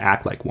money, you won't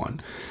act like one.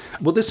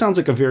 Well, this sounds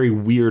like a very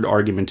weird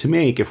argument to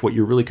make if what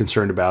you're really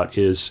concerned about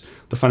is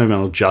the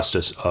fundamental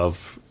justice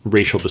of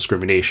racial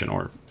discrimination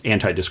or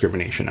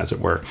anti-discrimination, as it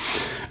were,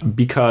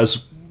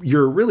 because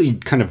you're really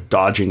kind of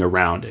dodging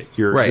around it.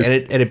 Right,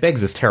 and it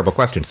begs this terrible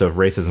question. So if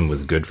racism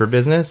was good for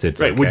business, it's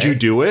right. Okay. Would you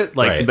do it?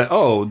 Like,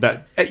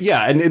 Right.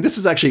 Yeah. And this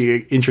is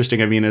actually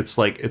interesting. I mean, it's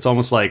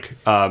almost like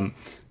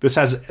this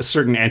has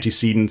certain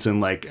antecedents in,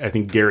 like, I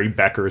think Gary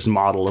Becker's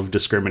model of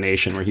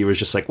discrimination, where he was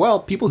just like, well,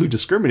 people who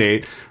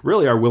discriminate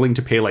really are willing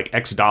to pay like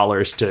X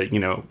dollars to,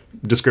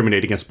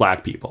 discriminate against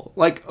black people.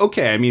 Like,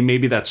 okay, I mean,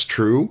 maybe that's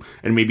true.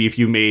 And maybe if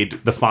you made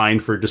the fine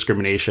for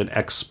discrimination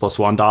X plus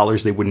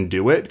 $1, they wouldn't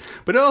do it.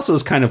 But it also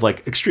is kind of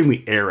like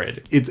extremely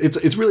arid.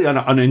 It's really an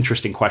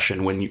uninteresting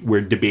question when we're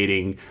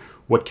debating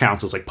what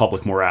counts as like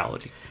public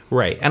morality.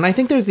 Right. And I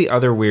think there's the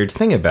other weird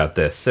thing about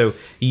this. So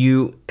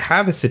you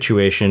have a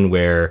situation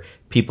where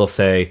people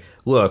say,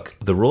 look,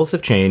 the rules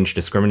have changed,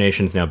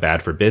 discrimination is now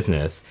bad for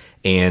business,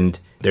 and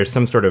there's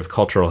some sort of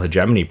cultural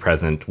hegemony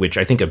present, which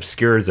I think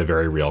obscures a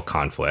very real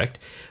conflict.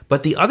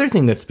 But the other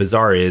thing that's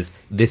bizarre is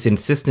this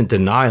insistent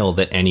denial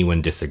that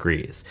anyone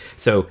disagrees.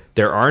 So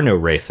there are no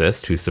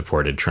racists who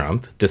supported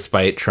Trump,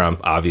 despite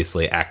Trump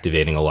obviously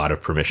activating a lot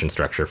of permission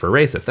structure for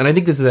racists. And I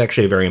think this is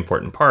actually a very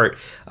important part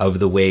of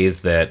the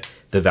ways that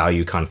the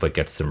value conflict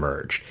gets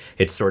submerged.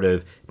 It's sort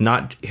of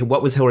not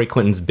what was Hillary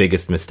Clinton's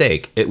biggest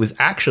mistake. It was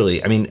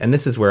actually, I mean, and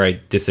this is where I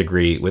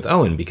disagree with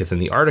Owen, because in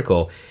the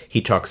article,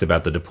 he talks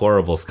about the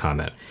deplorables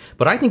comment.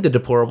 But I think the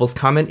deplorables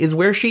comment is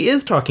where she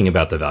is talking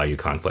about the value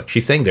conflict.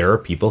 She's saying there are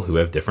people who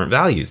have different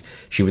values.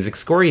 She was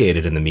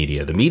excoriated in the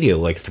media. The media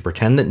likes to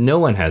pretend that no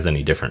one has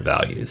any different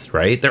values,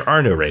 right? There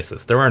are no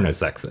racists. There are no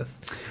sexists.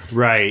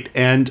 Right.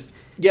 And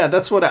yeah,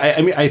 that's what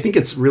I mean, I think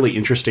it's really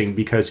interesting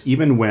because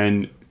even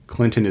when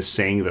Clinton is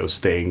saying those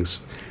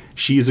things,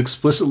 she's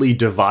explicitly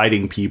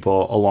dividing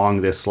people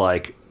along this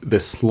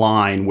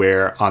line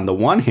where on the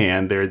one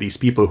hand there are these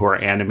people who are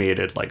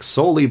animated like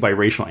solely by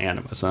racial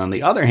animus, and on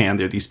the other hand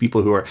there are these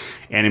people who are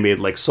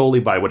animated like solely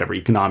by whatever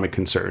economic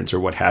concerns or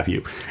what have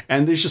you.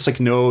 And there's just like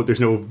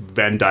there's no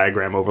Venn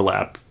diagram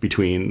overlap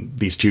between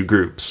these two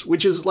groups,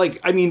 which is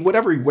like, I mean,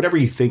 whatever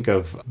you think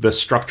of the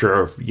structure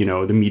of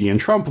the median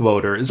Trump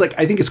voter is like,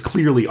 I think it's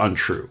clearly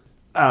untrue.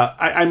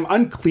 I'm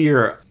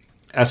unclear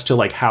as to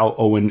like how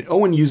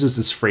Owen uses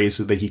this phrase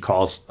that he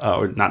calls,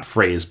 or not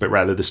phrase, but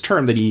rather this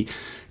term that he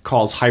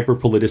calls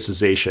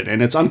hyperpoliticization.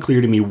 And it's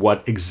unclear to me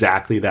what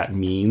exactly that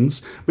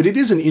means, but it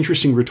is an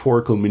interesting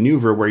rhetorical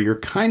maneuver where you're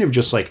kind of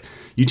just like,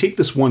 you take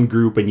this one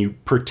group and you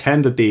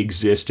pretend that they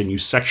exist and you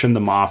section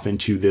them off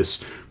into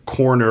this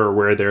corner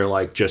where they're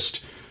like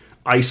just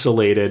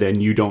isolated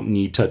and you don't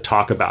need to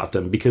talk about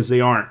them because they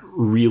aren't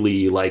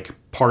really like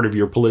part of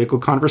your political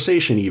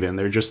conversation even.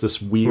 They're just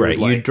this weird... Right,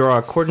 you draw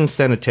a cordon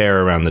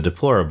sanitaire around the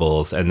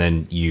deplorables and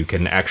then you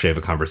can actually have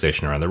a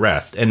conversation around the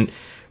rest. And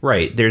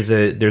right, there's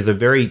a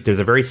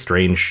very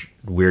strange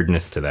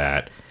weirdness to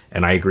that.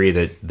 And I agree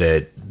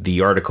that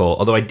the article,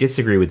 although I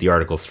disagree with the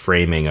article's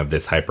framing of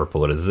this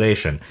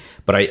hyperpoliticization,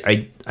 but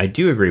I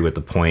do agree with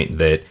the point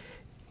that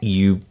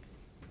you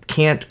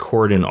can't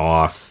cordon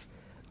off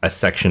a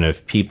section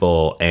of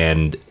people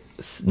and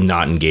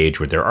not engage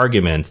with their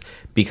arguments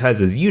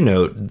because, as you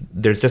note,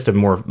 there's just a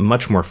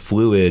much more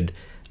fluid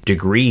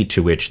degree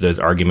to which those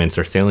arguments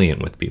are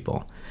salient with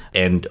people.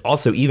 And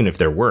also, even if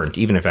there weren't,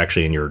 even if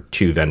actually in your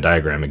two Venn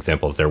diagram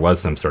examples there was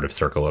some sort of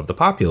circle of the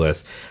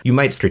populace, you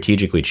might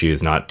strategically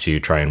choose not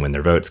to try and win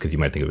their votes because you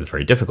might think it was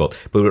very difficult.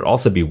 But it would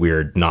also be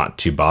weird not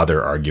to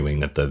bother arguing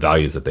that the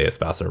values that they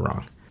espouse are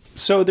wrong.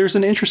 So there's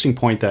an interesting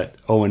point that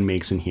Owen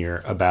makes in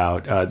here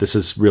about, this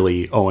is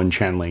really Owen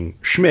channeling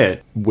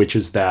Schmidt, which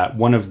is that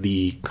one of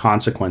the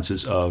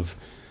consequences of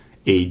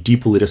a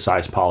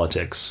depoliticized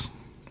politics,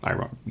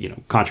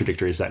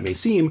 contradictory as that may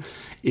seem,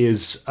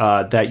 is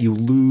that you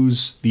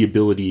lose the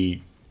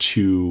ability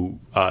to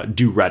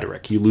do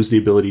rhetoric. You lose the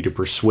ability to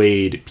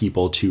persuade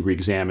people to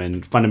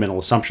reexamine fundamental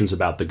assumptions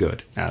about the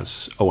good,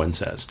 as Owen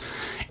says.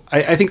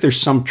 I think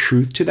there's some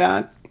truth to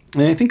that.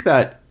 And I think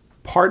that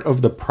part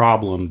of the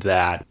problem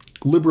that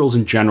liberals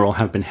in general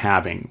have been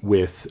having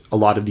with a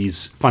lot of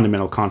these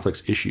fundamental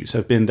conflicts issues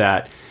have been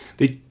that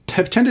they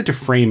have tended to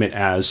frame it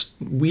as,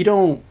 we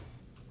don't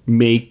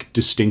make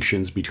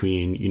distinctions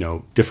between,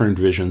 different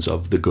visions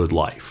of the good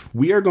life.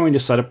 We are going to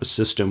set up a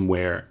system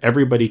where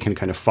everybody can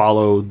kind of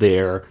follow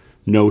their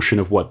notion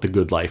of what the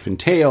good life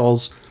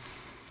entails.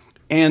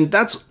 And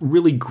that's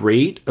really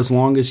great as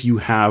long as you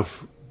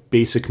have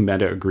basic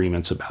meta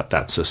agreements about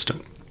that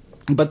system.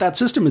 But that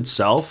system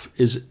itself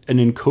is an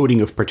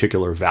encoding of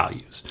particular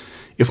values.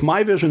 If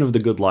my vision of the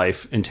good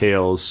life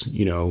entails,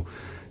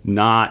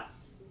 not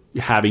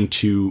having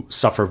to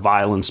suffer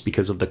violence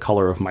because of the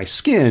color of my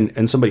skin,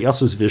 and somebody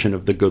else's vision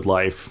of the good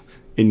life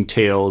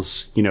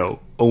entails,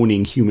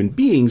 owning human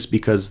beings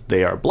because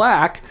they are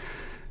black,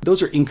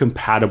 those are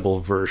incompatible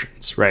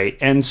versions, right?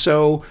 And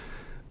so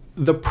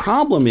the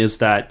problem is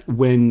that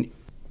when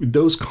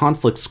those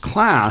conflicts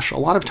clash, a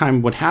lot of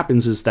time what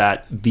happens is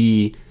that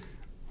the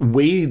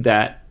way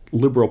that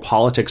liberal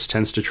politics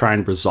tends to try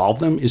and resolve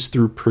them is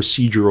through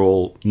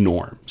procedural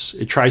norms.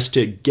 It tries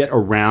to get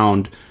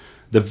around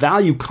the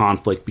value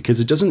conflict because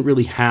it doesn't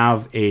really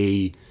have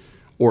a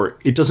or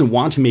it doesn't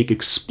want to make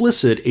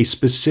explicit a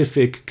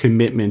specific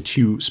commitment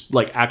to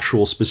like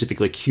actual specific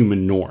like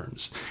human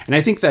norms. And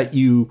I think that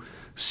you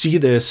see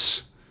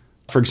this,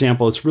 for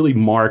example, it's really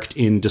marked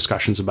in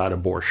discussions about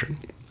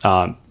abortion.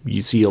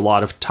 You see a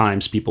lot of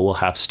times people will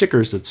have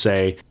stickers that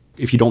say,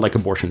 if you don't like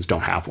abortions,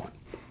 don't have one.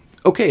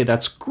 Okay,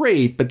 that's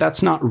great, but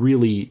that's not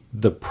really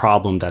the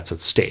problem that's at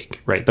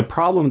stake, right? The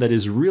problem that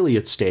is really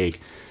at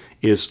stake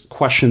is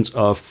questions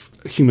of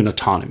human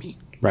autonomy,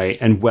 right?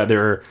 And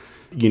whether,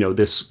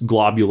 this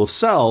globule of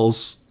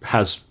cells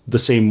has the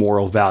same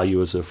moral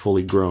value as a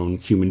fully grown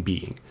human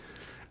being.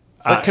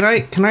 But can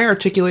I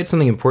articulate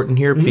something important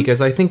here? Mm-hmm. Because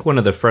I think one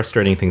of the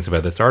frustrating things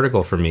about this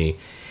article for me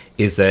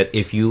is that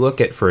if you look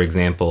at, for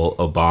example,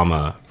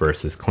 Obama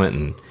versus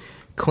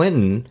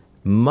Clinton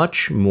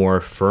much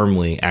more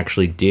firmly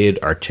actually did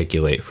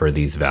articulate for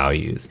these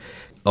values.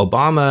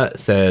 Obama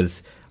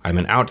says, I'm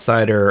an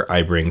outsider,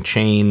 I bring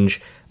change.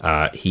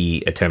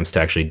 He attempts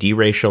to actually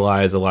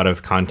deracialize a lot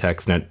of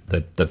context.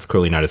 That's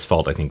clearly not his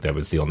fault. I think that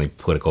was the only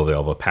political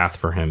available path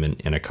for him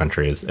in a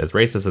country as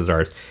racist as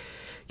ours.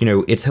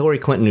 It's Hillary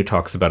Clinton who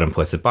talks about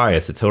implicit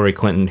bias. It's Hillary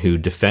Clinton who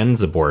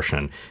defends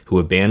abortion, who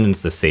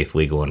abandons the safe,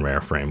 legal, and rare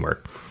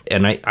framework.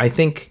 And I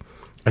think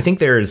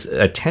there's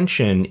a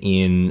tension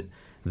in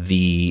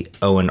the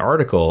Owen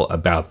article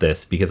about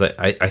this, because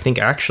I think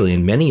actually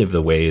in many of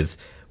the ways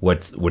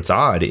what's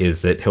odd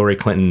is that Hillary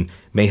Clinton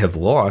may have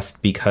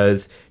lost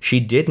because she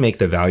did make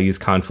the values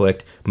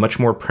conflict much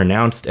more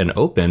pronounced and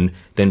open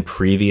than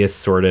previous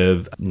sort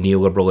of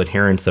neoliberal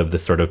adherents of the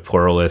sort of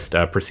pluralist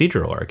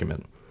procedural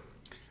argument.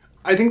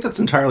 I think that's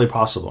entirely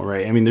possible,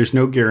 right? I mean, there's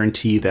no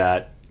guarantee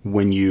that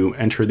when you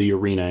enter the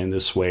arena in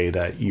this way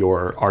that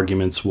your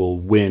arguments will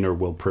win or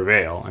will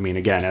prevail. I mean,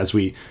 again, as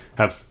we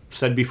have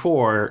said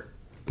before,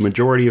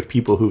 majority of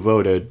people who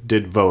voted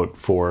did vote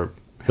for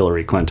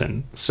Hillary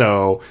Clinton.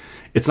 So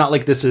it's not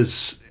like this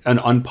is an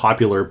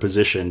unpopular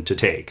position to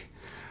take.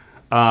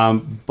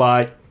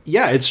 But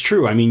yeah, it's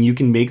true. I mean, you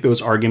can make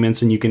those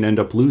arguments and you can end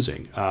up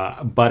losing.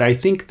 But I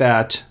think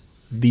that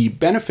the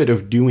benefit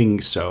of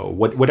doing so,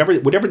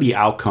 whatever the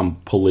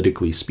outcome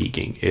politically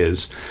speaking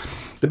is,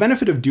 the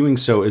benefit of doing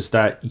so is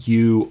that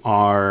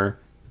you're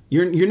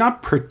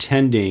not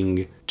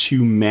pretending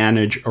to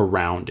manage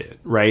around it,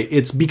 right?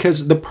 It's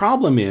because the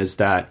problem is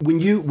that when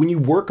you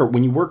work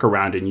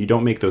around it and you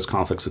don't make those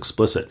conflicts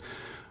explicit,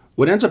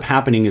 what ends up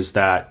happening is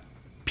that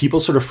people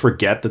sort of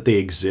forget that they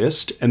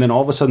exist, and then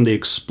all of a sudden they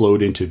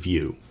explode into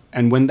view.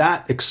 And when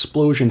that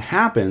explosion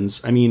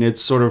happens, I mean,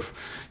 it's sort of,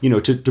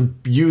 to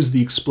use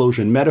the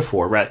explosion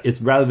metaphor, right? It's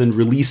rather than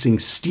releasing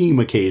steam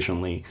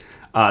occasionally,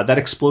 that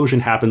explosion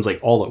happens like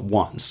all at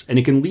once, and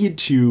it can lead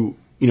to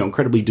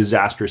incredibly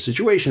disastrous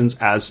situations,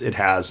 as it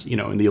has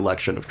in the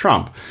election of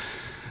Trump.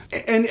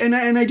 And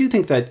I do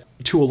think that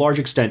to a large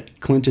extent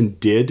Clinton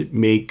did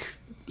make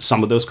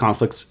some of those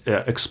conflicts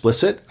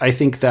explicit. I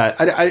think that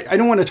I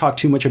don't want to talk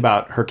too much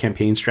about her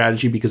campaign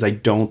strategy, because I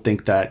don't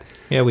think that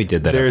we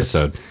did that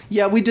episode.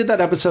 Yeah, we did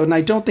that episode, and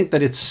I don't think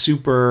that it's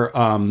super.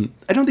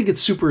 I don't think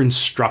it's super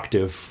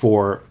instructive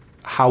for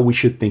how we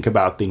should think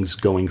about things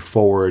going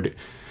forward.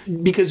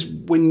 Because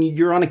when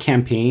you're on a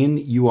campaign,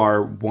 you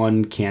are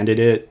one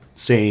candidate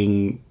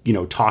saying,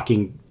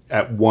 talking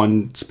at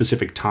one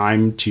specific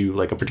time to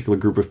like a particular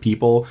group of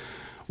people.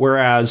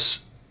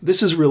 Whereas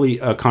this is really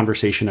a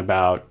conversation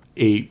about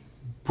a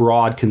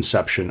broad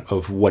conception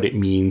of what it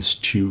means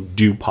to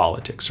do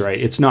politics, right?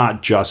 It's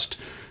not just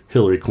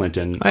Hillary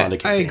Clinton on the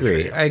campaign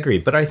trail. I agree.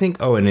 But I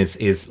think Owen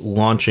is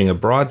launching a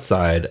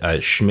broadside,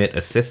 a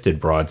Schmitt-assisted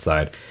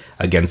broadside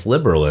against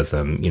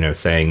liberalism,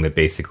 saying that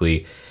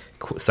basically,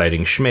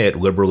 citing Schmitt,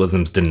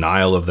 liberalism's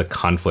denial of the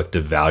conflict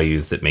of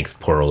values that makes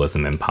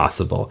pluralism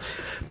impossible.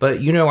 But,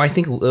 I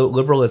think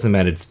liberalism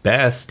at its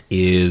best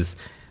is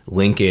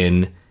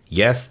Lincoln,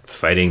 yes,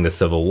 fighting the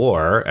Civil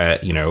War,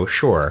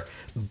 sure,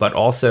 but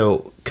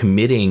also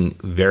committing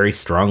very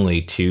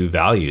strongly to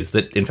values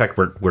that, in fact,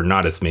 were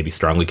not as maybe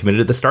strongly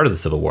committed at the start of the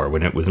Civil War,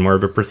 when it was more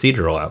of a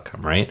procedural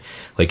outcome, right?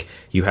 Like,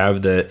 you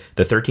have the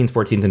 13th,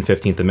 14th, and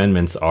 15th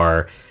Amendments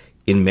are,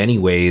 in many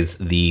ways,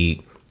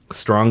 the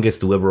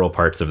strongest liberal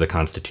parts of the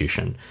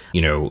Constitution.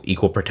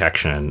 Equal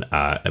protection,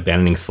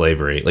 abandoning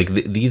slavery. Like,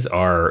 these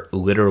are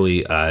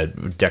literally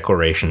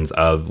declarations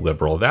of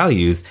liberal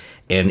values,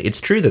 and it's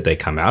true that they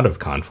come out of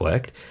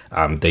conflict.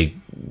 They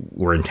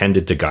were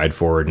intended to guide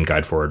forward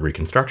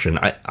Reconstruction.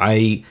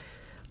 I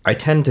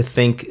tend to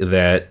think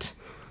that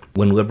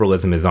when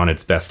liberalism is on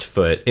its best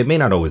foot, it may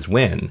not always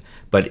win,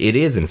 but it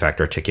is in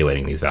fact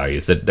articulating these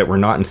values, that we're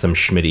not in some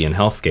Schmittian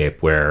hellscape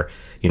where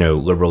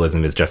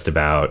liberalism is just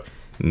about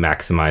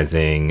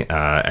maximizing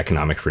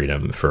economic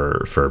freedom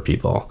for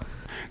people.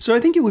 So I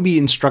think it would be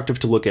instructive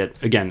to look at,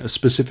 again, a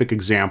specific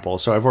example.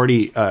 So I've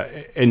already,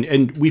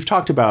 and we've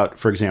talked about,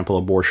 for example,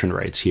 abortion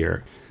rights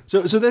here.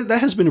 So that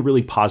has been a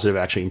really positive,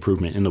 actually,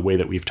 improvement in the way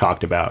that we've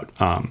talked about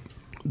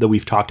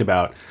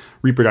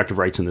reproductive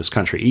rights in this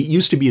country. It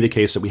used to be the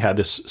case that we had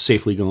this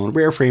Safe, Legal, and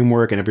Rare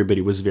framework, and everybody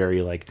was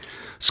very like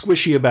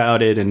squishy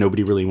about it, and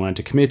nobody really wanted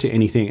to commit to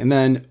anything. And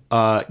then,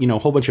 a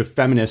whole bunch of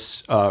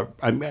feminists.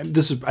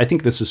 I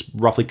think this is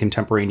roughly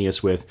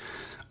contemporaneous with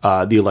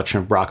the election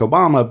of Barack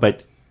Obama,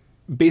 but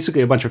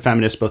basically a bunch of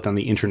feminists, both on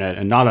the internet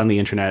and not on the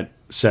internet,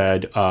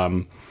 said,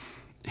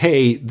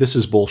 "Hey, this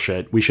is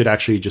bullshit. We should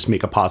actually just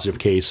make a positive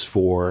case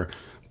for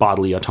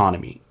bodily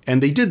autonomy."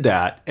 And they did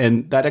that,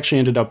 and that actually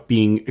ended up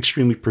being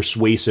extremely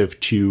persuasive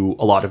to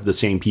a lot of the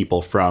same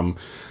people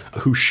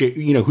who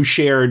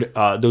shared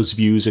those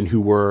views and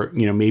who were,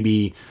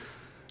 maybe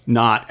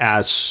not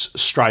as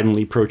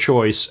stridently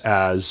pro-choice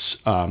as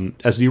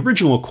the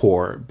original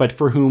core, but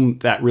for whom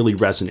that really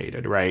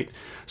resonated, right?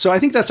 So I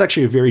think that's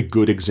actually a very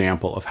good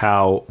example of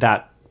how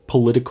that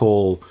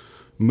political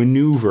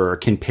maneuver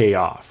can pay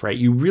off, right?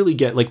 You really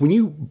get, like, when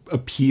you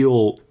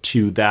appeal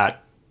to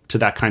that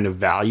kind of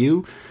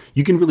value,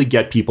 you can really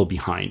get people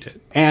behind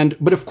it.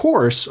 But of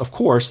course,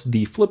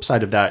 the flip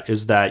side of that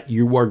is that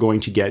you are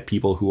going to get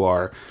people who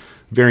are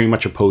very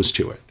much opposed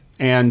to it.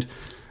 And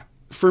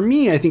for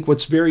me, I think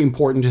what's very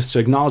important is to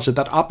acknowledge that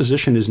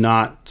opposition is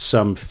not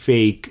some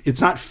fake. It's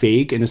not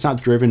fake, and it's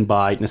not driven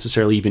by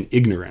necessarily even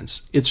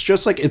ignorance. It's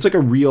just like, it's like a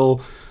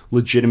real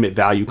legitimate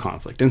value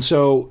conflict. And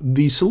so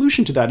the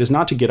solution to that is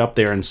not to get up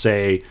there and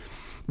say,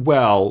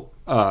 well,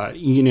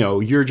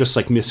 you're just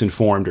like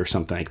misinformed or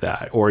something like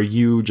that, or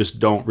you just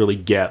don't really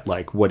get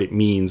like what it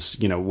means,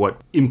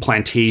 what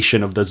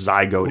implantation of the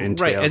zygote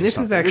entails. Right, and this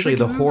is actually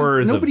the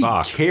horrors of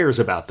Vox. Nobody cares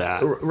about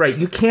that. Right,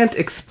 you can't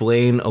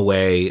explain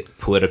away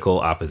political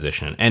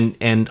opposition,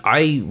 and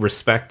I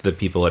respect the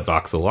people at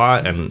Vox a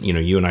lot, and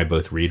you and I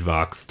both read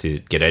Vox to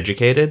get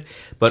educated,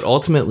 but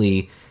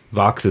ultimately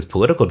Vox's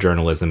political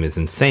journalism is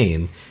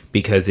insane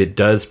because it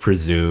does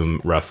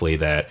presume roughly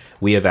that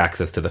we have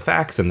access to the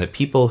facts and that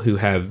people who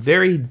have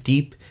very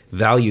deep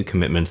value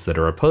commitments that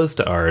are opposed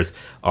to ours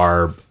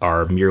are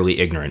merely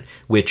ignorant,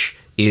 which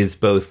is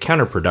both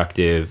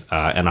counterproductive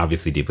and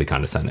obviously deeply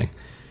condescending.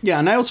 Yeah,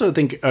 and I also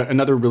think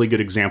another really good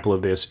example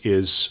of this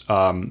is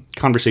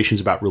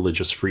conversations about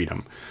religious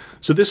freedom.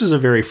 So this is a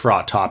very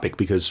fraught topic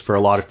because for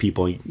a lot of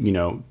people,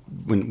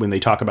 when they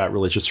talk about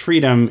religious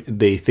freedom,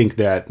 they think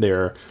that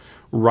their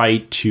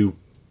right to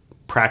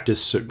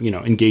practice,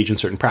 engage in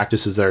certain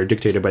practices that are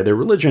dictated by their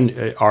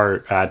religion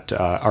are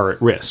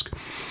at risk.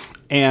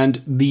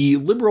 And the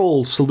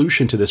liberal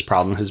solution to this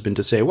problem has been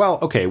to say, well,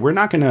 okay, we're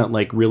not going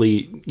to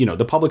really,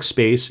 the public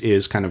space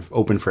is kind of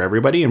open for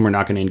everybody, and we're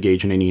not going to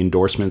engage in any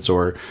endorsements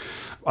or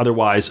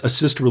otherwise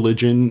assist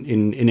religion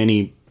in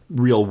any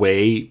real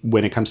way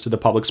when it comes to the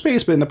public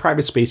space. But in the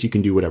private space, you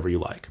can do whatever you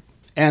like.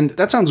 And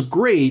that sounds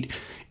great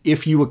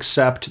if you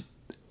accept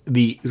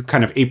the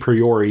kind of a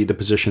priori the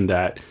position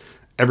that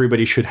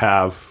everybody should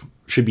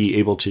be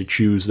able to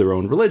choose their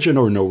own religion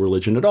or no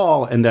religion at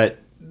all, and that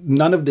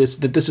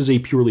this is a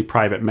purely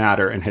private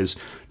matter and has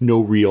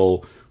no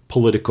real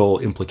political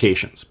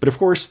implications. But of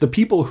course, the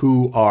people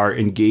who are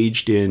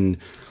engaged in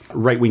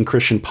right-wing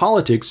Christian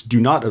politics do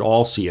not at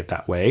all see it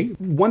that way.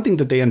 One thing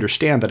that they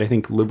understand that I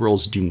think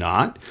liberals do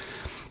not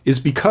is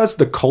because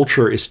the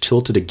culture is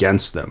tilted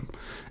against them,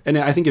 and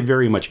I think it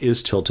very much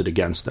is tilted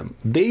against them,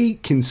 they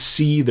can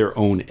see their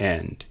own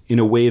end in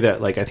a way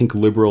that I think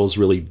liberals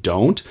really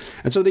don't.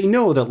 And so they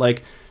know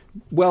that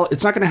well,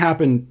 it's not going to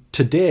happen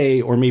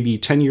today or maybe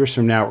 10 years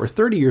from now or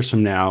 30 years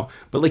from now,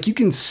 but you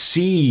can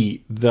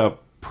see the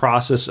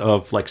process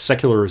of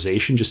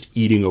secularization just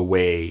eating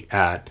away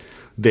at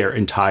their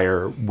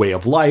entire way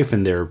of life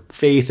and their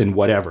faith and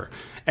whatever.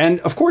 And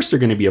of course they're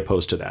going to be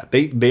opposed to that.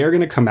 They are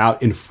going to come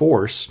out in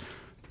force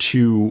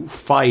to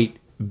fight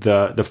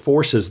the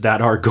forces that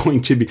are going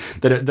to be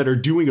that are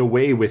doing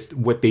away with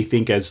what they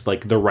think as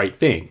the right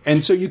thing.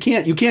 And so you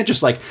can't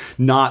just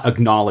not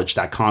acknowledge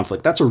that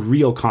conflict. That's a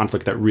real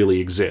conflict that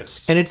really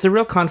exists. And it's a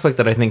real conflict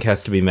that I think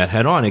has to be met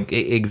head on,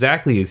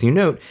 exactly as you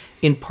note,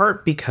 in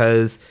part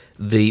because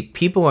the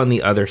people on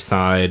the other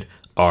side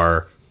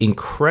are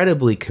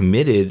incredibly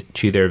committed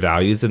to their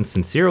values and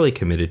sincerely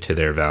committed to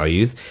their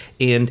values,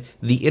 and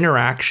the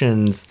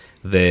interactions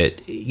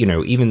that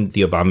even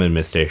the Obama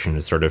administration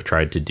has sort of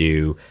tried to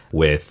do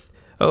with,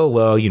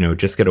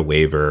 just get a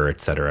waiver,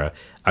 etc.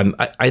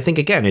 I think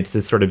again, it's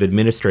this sort of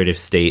administrative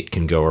state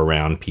can go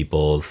around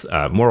people's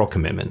moral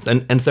commitments,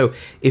 and so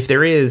if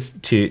there is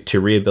to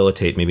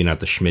rehabilitate maybe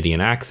not the Schmittian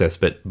access,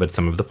 but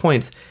some of the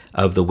points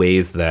of the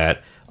ways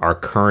that our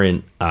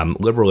current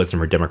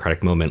liberalism or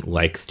democratic moment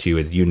likes to,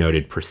 as you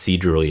noted,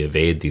 procedurally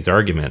evade these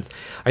arguments,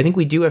 I think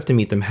we do have to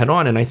meet them head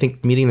on. And I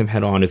think meeting them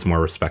head on is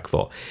more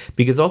respectful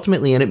because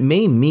ultimately, and it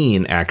may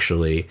mean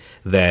actually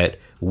that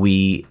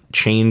we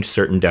change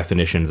certain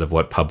definitions of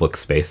what public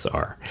space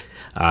are,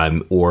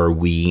 or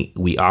we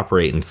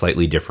operate in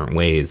slightly different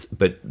ways.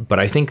 But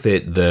I think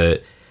that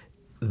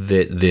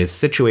the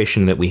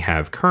situation that we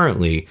have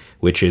currently,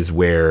 which is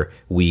where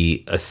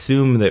we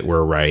assume that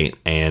we're right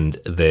and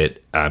that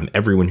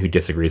everyone who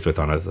disagrees with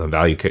on a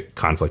value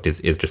conflict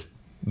is just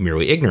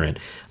merely ignorant.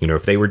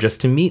 If they were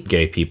just to meet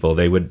gay people,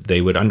 they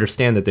would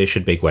understand that they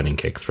should bake wedding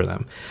cakes for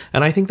them.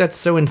 And I think that's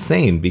so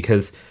insane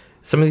because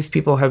some of these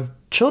people have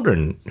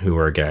children who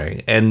are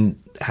gay and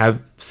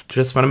have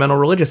just fundamental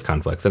religious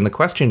conflicts. And the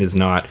question is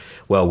not,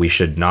 well, we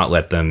should not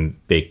let them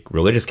bake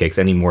religious cakes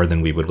any more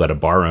than we would let a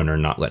bar owner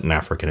not let an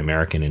African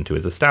American into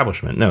his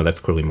establishment. No, that's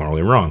clearly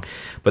morally wrong.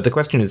 But the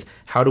question is,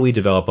 how do we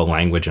develop a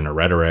language and a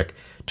rhetoric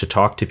to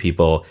talk to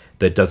people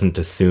that doesn't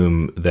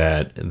assume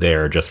that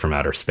they're just from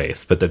outer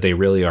space, but that they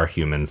really are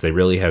humans, they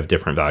really have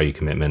different value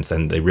commitments,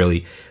 and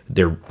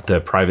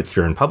the private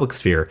sphere and public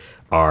sphere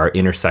are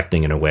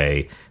intersecting in a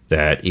way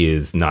that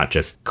is not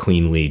just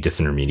cleanly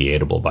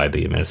disintermediatable by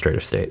the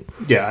administrative state.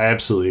 Yeah, I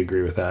absolutely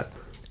agree with that.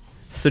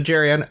 So,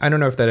 Jerry, I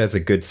don't know if that is a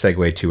good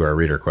segue to our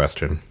reader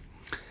question.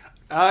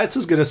 It's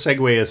as good a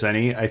segue as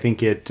any. I think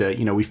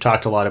we've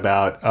talked a lot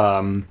about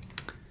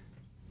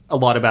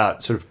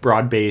sort of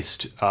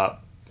broad-based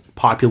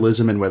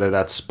populism and whether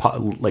that's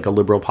like a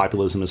liberal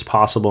populism is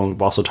possible. And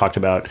we've also talked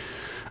about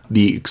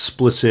the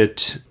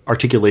explicit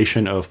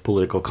articulation of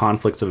political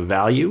conflicts of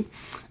value.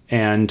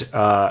 And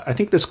I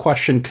think this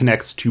question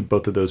connects to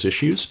both of those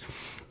issues.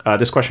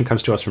 This question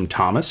comes to us from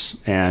Thomas,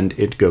 and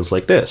it goes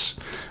like this.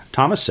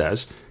 Thomas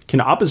says,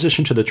 can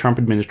opposition to the Trump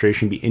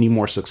administration be any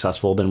more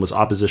successful than was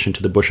opposition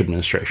to the Bush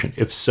administration?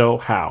 If so,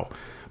 how?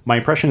 My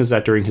impression is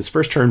that during his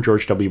first term,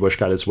 George W. Bush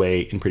got his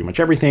way in pretty much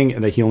everything,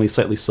 and that he only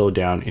slightly slowed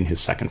down in his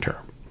second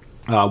term.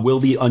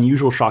 Will the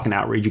unusual shock and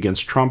outrage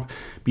against Trump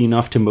be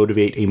enough to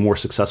motivate a more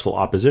successful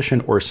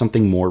opposition, or is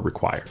something more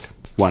required?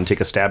 Want to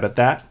take a stab at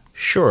that?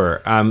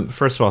 Sure.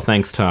 First of all,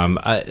 thanks, Tom.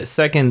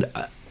 Second,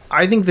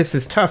 I think this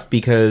is tough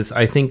because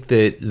I think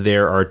that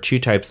there are two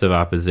types of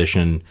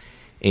opposition,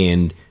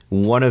 and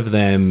one of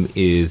them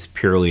is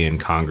purely in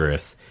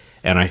Congress.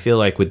 And I feel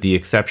like with the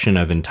exception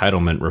of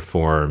entitlement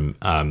reform,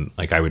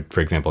 like I would,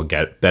 for example,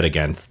 bet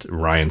against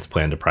Ryan's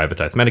plan to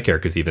privatize Medicare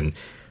because even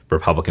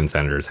Republican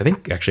senators, I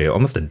think actually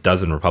almost a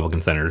dozen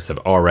Republican senators have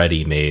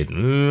already made,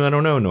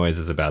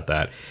 noises about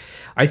that.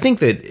 I think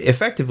that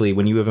effectively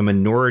when you have a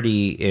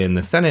minority in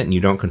the Senate and you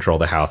don't control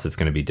the House, it's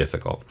going to be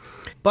difficult.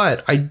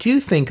 But I do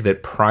think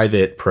that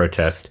private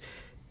protest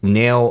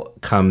now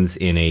comes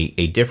in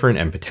a different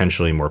and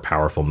potentially more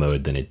powerful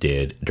mode than it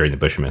did during the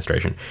Bush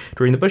administration.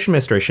 During the Bush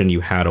administration,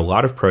 you had a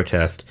lot of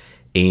protest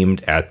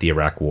aimed at the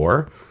Iraq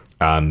War,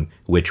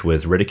 which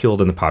was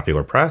ridiculed in the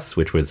popular press,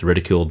 which was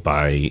ridiculed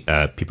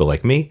by people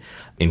like me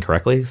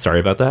incorrectly. Sorry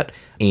about that.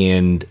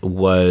 And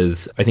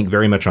was, I think,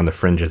 very much on the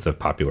fringes of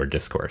popular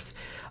discourse.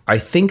 I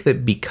think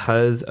that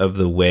because of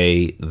the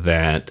way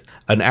that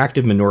an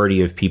active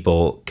minority of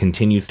people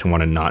continues to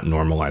want to not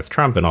normalize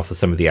Trump, and also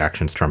some of the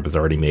actions Trump has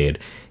already made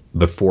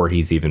before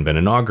he's even been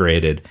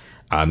inaugurated,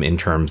 in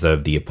terms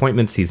of the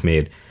appointments he's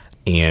made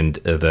and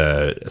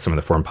some of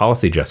the foreign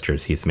policy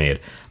gestures he's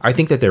made, I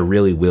think that there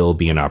really will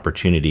be an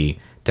opportunity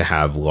to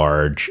have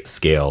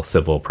large-scale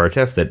civil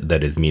protest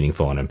that is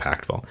meaningful and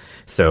impactful.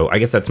 So I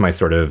guess that's my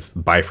sort of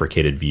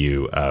bifurcated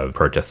view of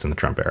protest in the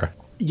Trump era.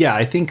 Yeah,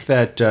 I think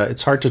that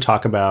it's hard to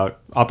talk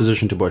about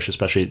opposition to Bush,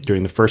 especially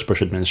during the first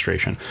Bush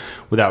administration,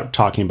 without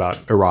talking about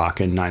Iraq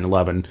and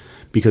 9/11,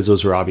 because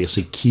those were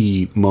obviously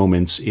key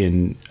moments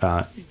in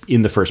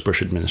the first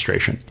Bush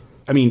administration.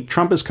 I mean,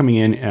 Trump is coming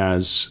in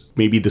as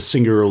maybe the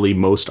singularly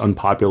most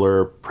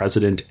unpopular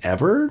president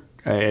ever.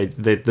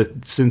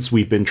 Since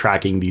we've been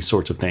tracking these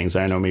sorts of things,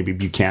 I know maybe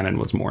Buchanan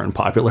was more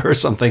unpopular or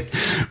something,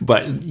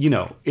 but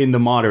in the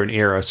modern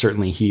era,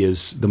 certainly he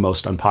is the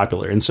most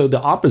unpopular. And so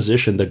the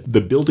opposition,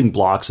 the building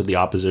blocks of the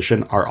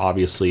opposition are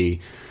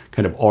obviously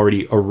kind of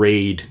already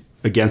arrayed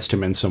against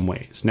him in some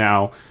ways.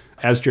 Now,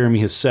 as Jeremy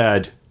has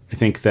said, I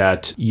think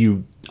that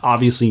you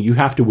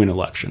have to win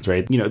elections,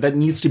 right? That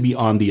needs to be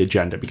on the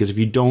agenda, because if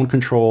you don't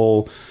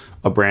control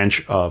a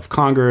branch of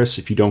Congress,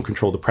 if you don't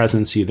control the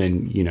presidency,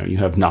 then you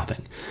have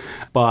nothing.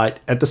 But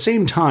at the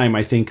same time,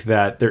 I think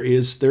that there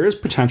is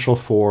potential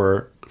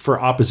for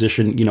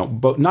opposition,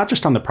 but not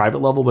just on the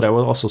private level, but I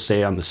would also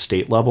say on the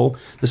state level.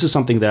 This is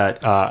something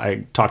that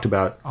I talked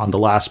about on the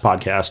last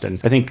podcast,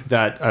 and I think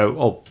that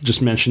I'll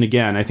just mention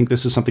again. I think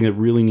this is something that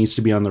really needs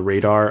to be on the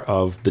radar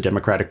of the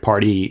Democratic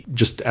Party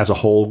just as a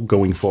whole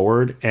going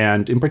forward.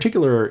 And in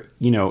particular,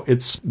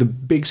 it's the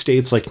big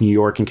states like New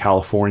York and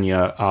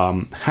California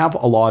have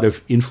a lot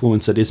of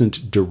influence that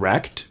isn't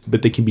direct,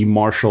 but they can be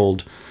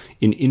marshaled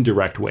in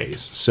indirect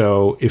ways.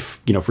 So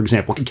if, for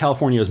example,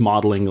 California is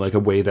modeling like a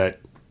way that,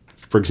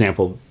 for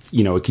example,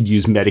 it could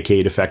use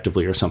Medicaid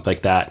effectively or something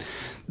like that.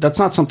 That's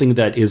not something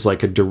that is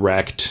like a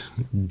direct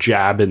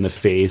jab in the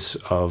face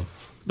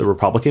of the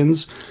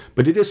Republicans,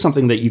 but it is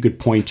something that you could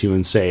point to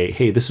and say,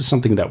 hey, this is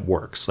something that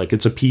works. Like,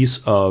 it's a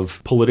piece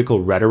of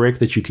political rhetoric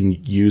that you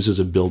can use as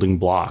a building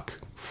block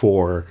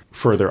for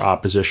further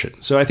opposition.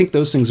 So I think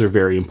those things are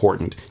very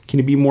important. Can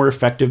it be more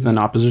effective than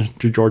opposition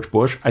to George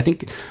Bush? I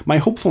think my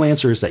hopeful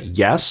answer is that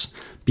yes,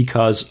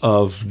 because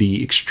of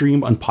the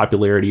extreme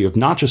unpopularity of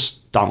not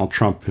just Donald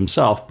Trump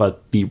himself,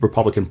 but the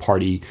Republican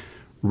Party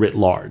writ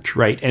large,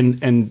 right?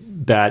 And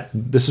that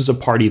this is a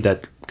party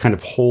that kind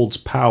of holds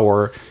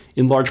power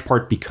in large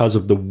part because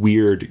of the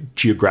weird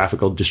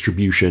geographical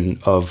distribution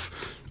of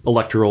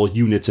electoral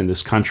units in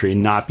this country,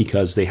 and not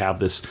because they have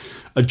this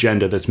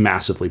agenda that's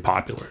massively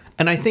popular.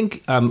 And I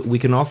think we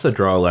can also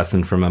draw a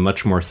lesson from a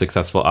much more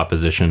successful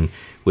opposition,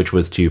 which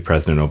was to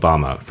President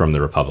Obama from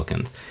the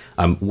Republicans.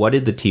 What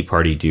did the Tea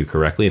Party do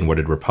correctly, and what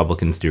did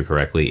Republicans do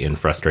correctly in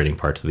frustrating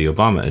parts of the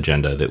Obama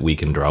agenda that we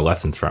can draw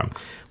lessons from?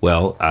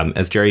 Well,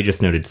 as Jerry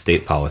just noted,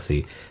 state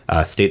policy.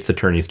 States'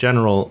 attorneys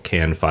general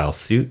can file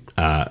suit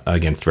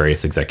against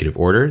various executive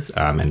orders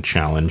and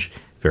challenge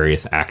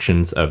various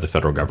actions of the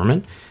federal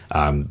government.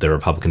 The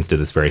Republicans did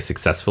this very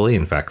successfully,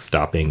 in fact,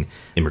 stopping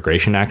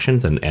immigration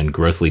actions and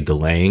grossly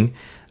delaying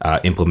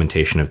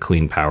implementation of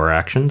clean power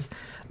actions.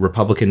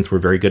 Republicans were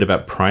very good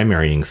about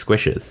primarying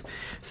squishes.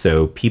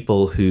 So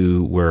people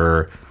who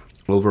were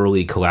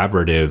overly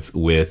collaborative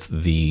with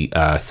the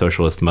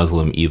socialist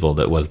Muslim evil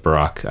that was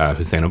Barack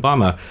Hussein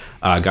Obama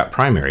got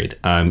primaried,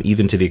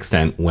 even to the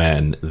extent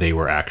when they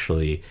were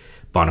actually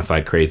bona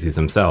fide crazies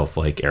themselves,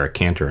 like Eric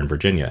Cantor in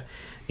Virginia.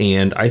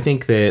 And I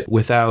think that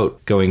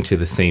without going to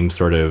the same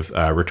sort of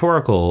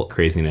rhetorical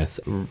craziness,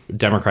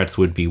 Democrats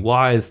would be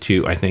wise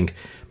to, I think,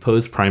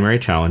 pose primary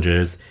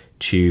challenges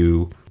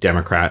to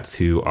Democrats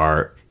who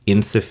are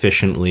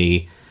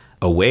insufficiently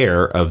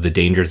aware of the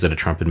dangers that a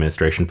Trump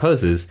administration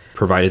poses,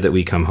 provided that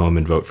we come home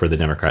and vote for the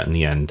Democrat in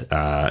the end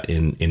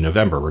in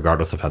November,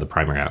 regardless of how the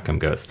primary outcome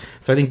goes.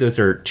 So I think those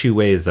are two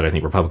ways that I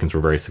think Republicans were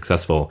very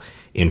successful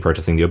in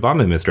protesting the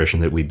Obama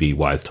administration that we'd be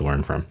wise to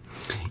learn from.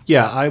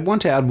 Yeah, I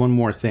want to add one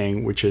more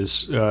thing, which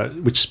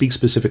speaks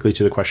specifically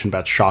to the question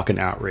about shock and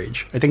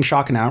outrage. I think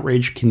shock and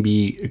outrage can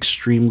be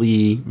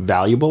extremely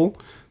valuable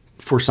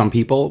for some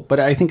people, but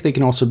I think they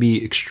can also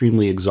be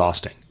extremely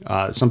exhausting.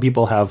 Some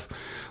people have,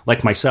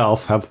 like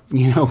myself,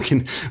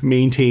 can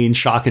maintain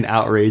shock and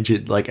outrage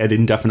at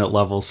indefinite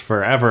levels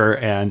forever,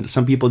 and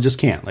some people just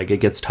can't. Like, it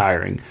gets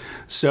tiring.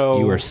 So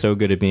you are so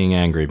good at being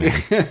angry,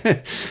 man.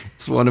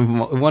 It's one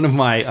of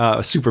my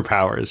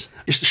superpowers.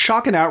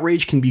 Shock and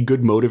outrage can be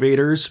good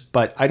motivators,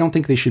 but I don't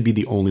think they should be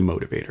the only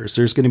motivators.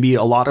 There's going to be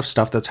a lot of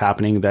stuff that's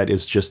happening that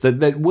is just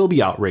that will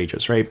be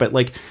outrageous, right? But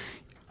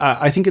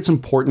I think it's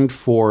important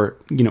for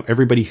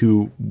everybody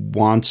who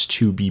wants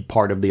to be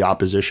part of the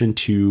opposition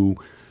to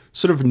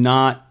sort of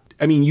not.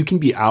 I mean, you can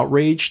be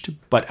outraged,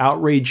 but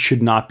outrage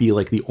should not be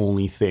like the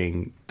only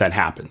thing that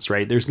happens,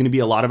 right? There's going to be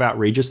a lot of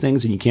outrageous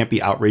things, and you can't be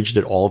outraged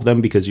at all of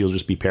them because you'll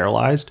just be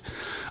paralyzed.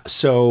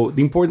 So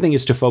the important thing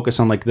is to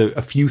focus on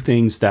a few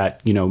things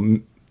that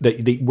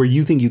where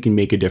you think you can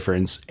make a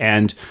difference,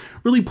 and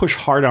really push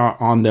hard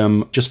on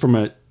them just from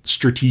a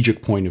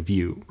strategic point of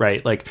view,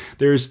 right? Like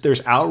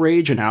there's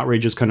outrage, and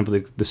outrage is kind of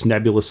like this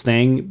nebulous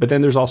thing, but then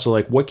there's also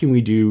like, what can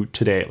we do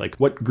today? Like,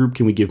 what group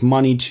can we give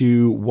money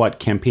to? What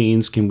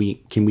campaigns can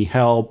we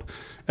help,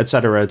 et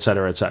cetera, et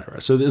cetera, et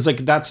cetera. So there's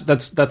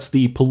that's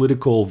the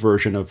political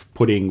version of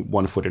putting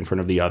one foot in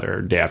front of the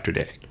other day after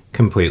day.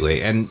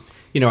 Completely. And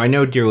I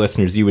know, dear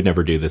listeners, you would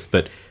never do this,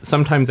 but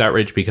sometimes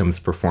outrage becomes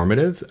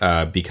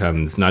performative,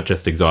 becomes not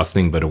just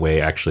exhausting, but a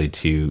way actually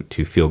to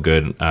feel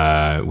good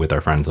with our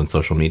friends on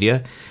social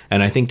media.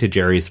 And I think, to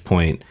Jerry's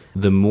point,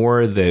 the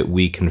more that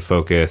we can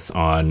focus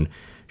on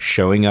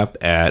showing up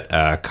at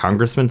a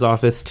congressman's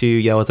office to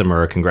yell at them,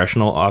 or a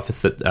congressional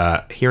office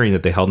at hearing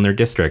that they held in their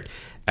district,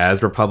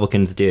 as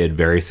Republicans did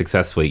very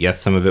successfully. Yes,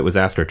 some of it was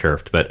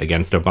astroturfed, but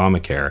against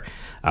Obamacare,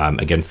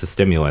 against the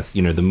stimulus,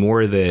 the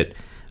more that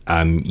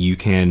you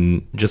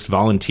can just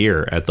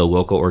volunteer at the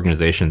local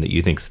organization that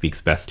you think speaks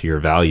best to your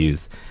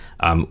values,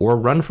 or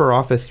run for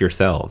office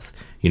yourselves.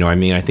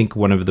 I think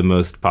one of the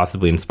most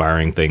possibly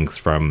inspiring things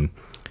from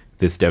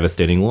this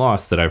devastating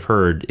loss that I've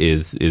heard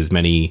is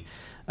many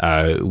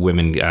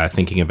women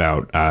thinking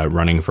about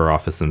running for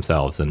office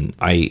themselves. And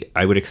I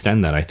would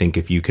extend that. I think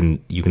if you can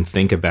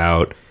think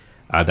about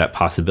that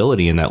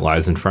possibility and that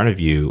lies in front of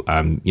you.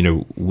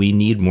 We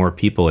need more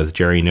people, as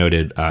Jerry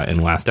noted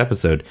in last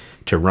episode,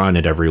 to run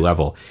at every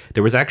level.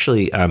 There was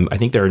actually, I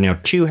think there are now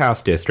 2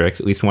 House districts,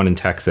 at least one in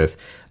Texas,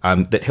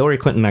 that Hillary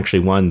Clinton actually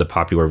won the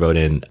popular vote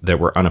in that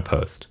were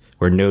unopposed,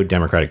 where no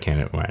Democratic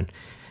candidate won.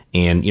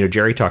 And,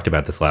 Jerry talked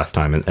about this last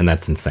time, and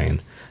that's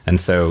insane.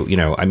 And so,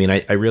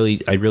 I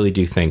really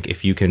do think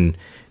if you can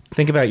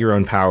think about your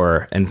own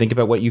power and think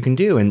about what you can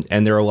do.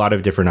 And there are a lot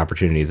of different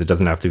opportunities. It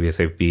doesn't have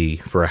to be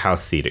for a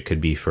House seat. It could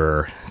be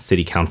for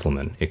city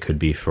councilman. It could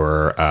be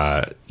for,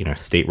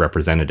 state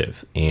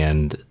representative.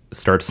 And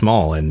start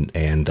small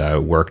and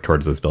work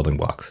towards those building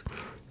blocks.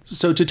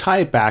 So to tie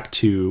it back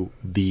to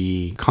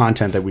the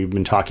content that we've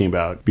been talking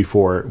about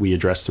before we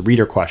address the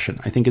reader question,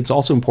 I think it's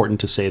also important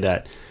to say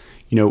that,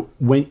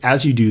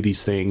 as you do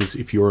these things,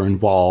 if you're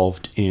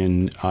involved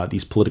in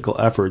these political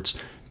efforts,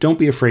 don't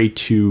be afraid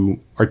to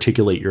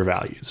articulate your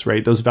values,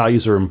 right? Those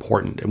values are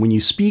important. And when you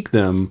speak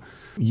them,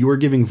 you are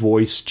giving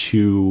voice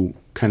to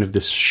kind of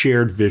this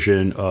shared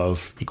vision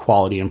of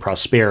equality and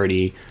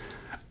prosperity.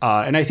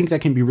 And I think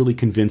that can be really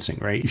convincing,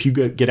 right? If you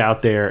get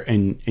out there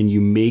and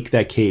you make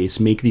that case,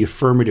 make the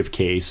affirmative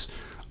case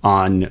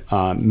on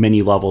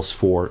many levels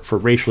for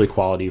racial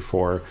equality,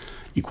 for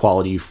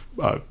equality,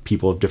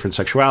 people of different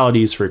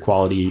sexualities, for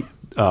equality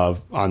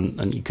on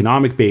an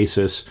economic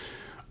basis.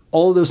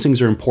 All of those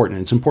things are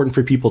important. It's important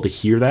for people to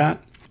hear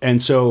that.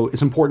 And so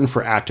it's important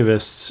for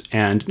activists,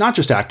 and not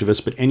just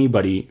activists, but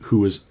anybody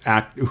who is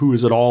at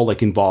all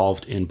like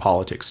involved in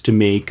politics, to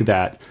make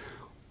that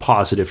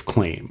positive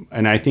claim.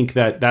 And I think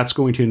that that's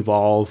going to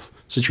involve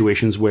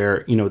situations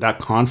where, that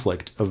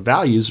conflict of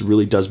values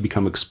really does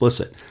become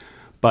explicit.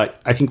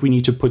 But I think we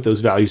need to put those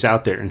values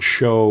out there and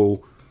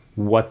show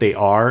what they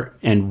are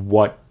and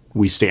what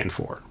we stand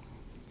for.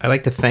 I'd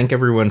like to thank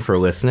everyone for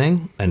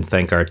listening, and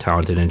thank our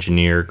talented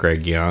engineer,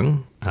 Greg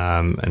Young.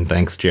 And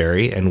thanks,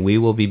 Jerry. And we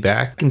will be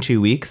back in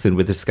 2 weeks and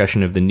with a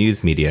discussion of the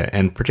news media,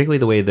 and particularly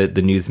the way that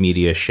the news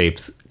media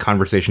shapes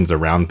conversations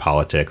around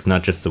politics,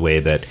 not just the way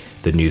that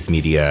the news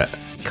media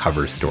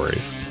covers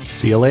stories.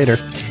 See you later.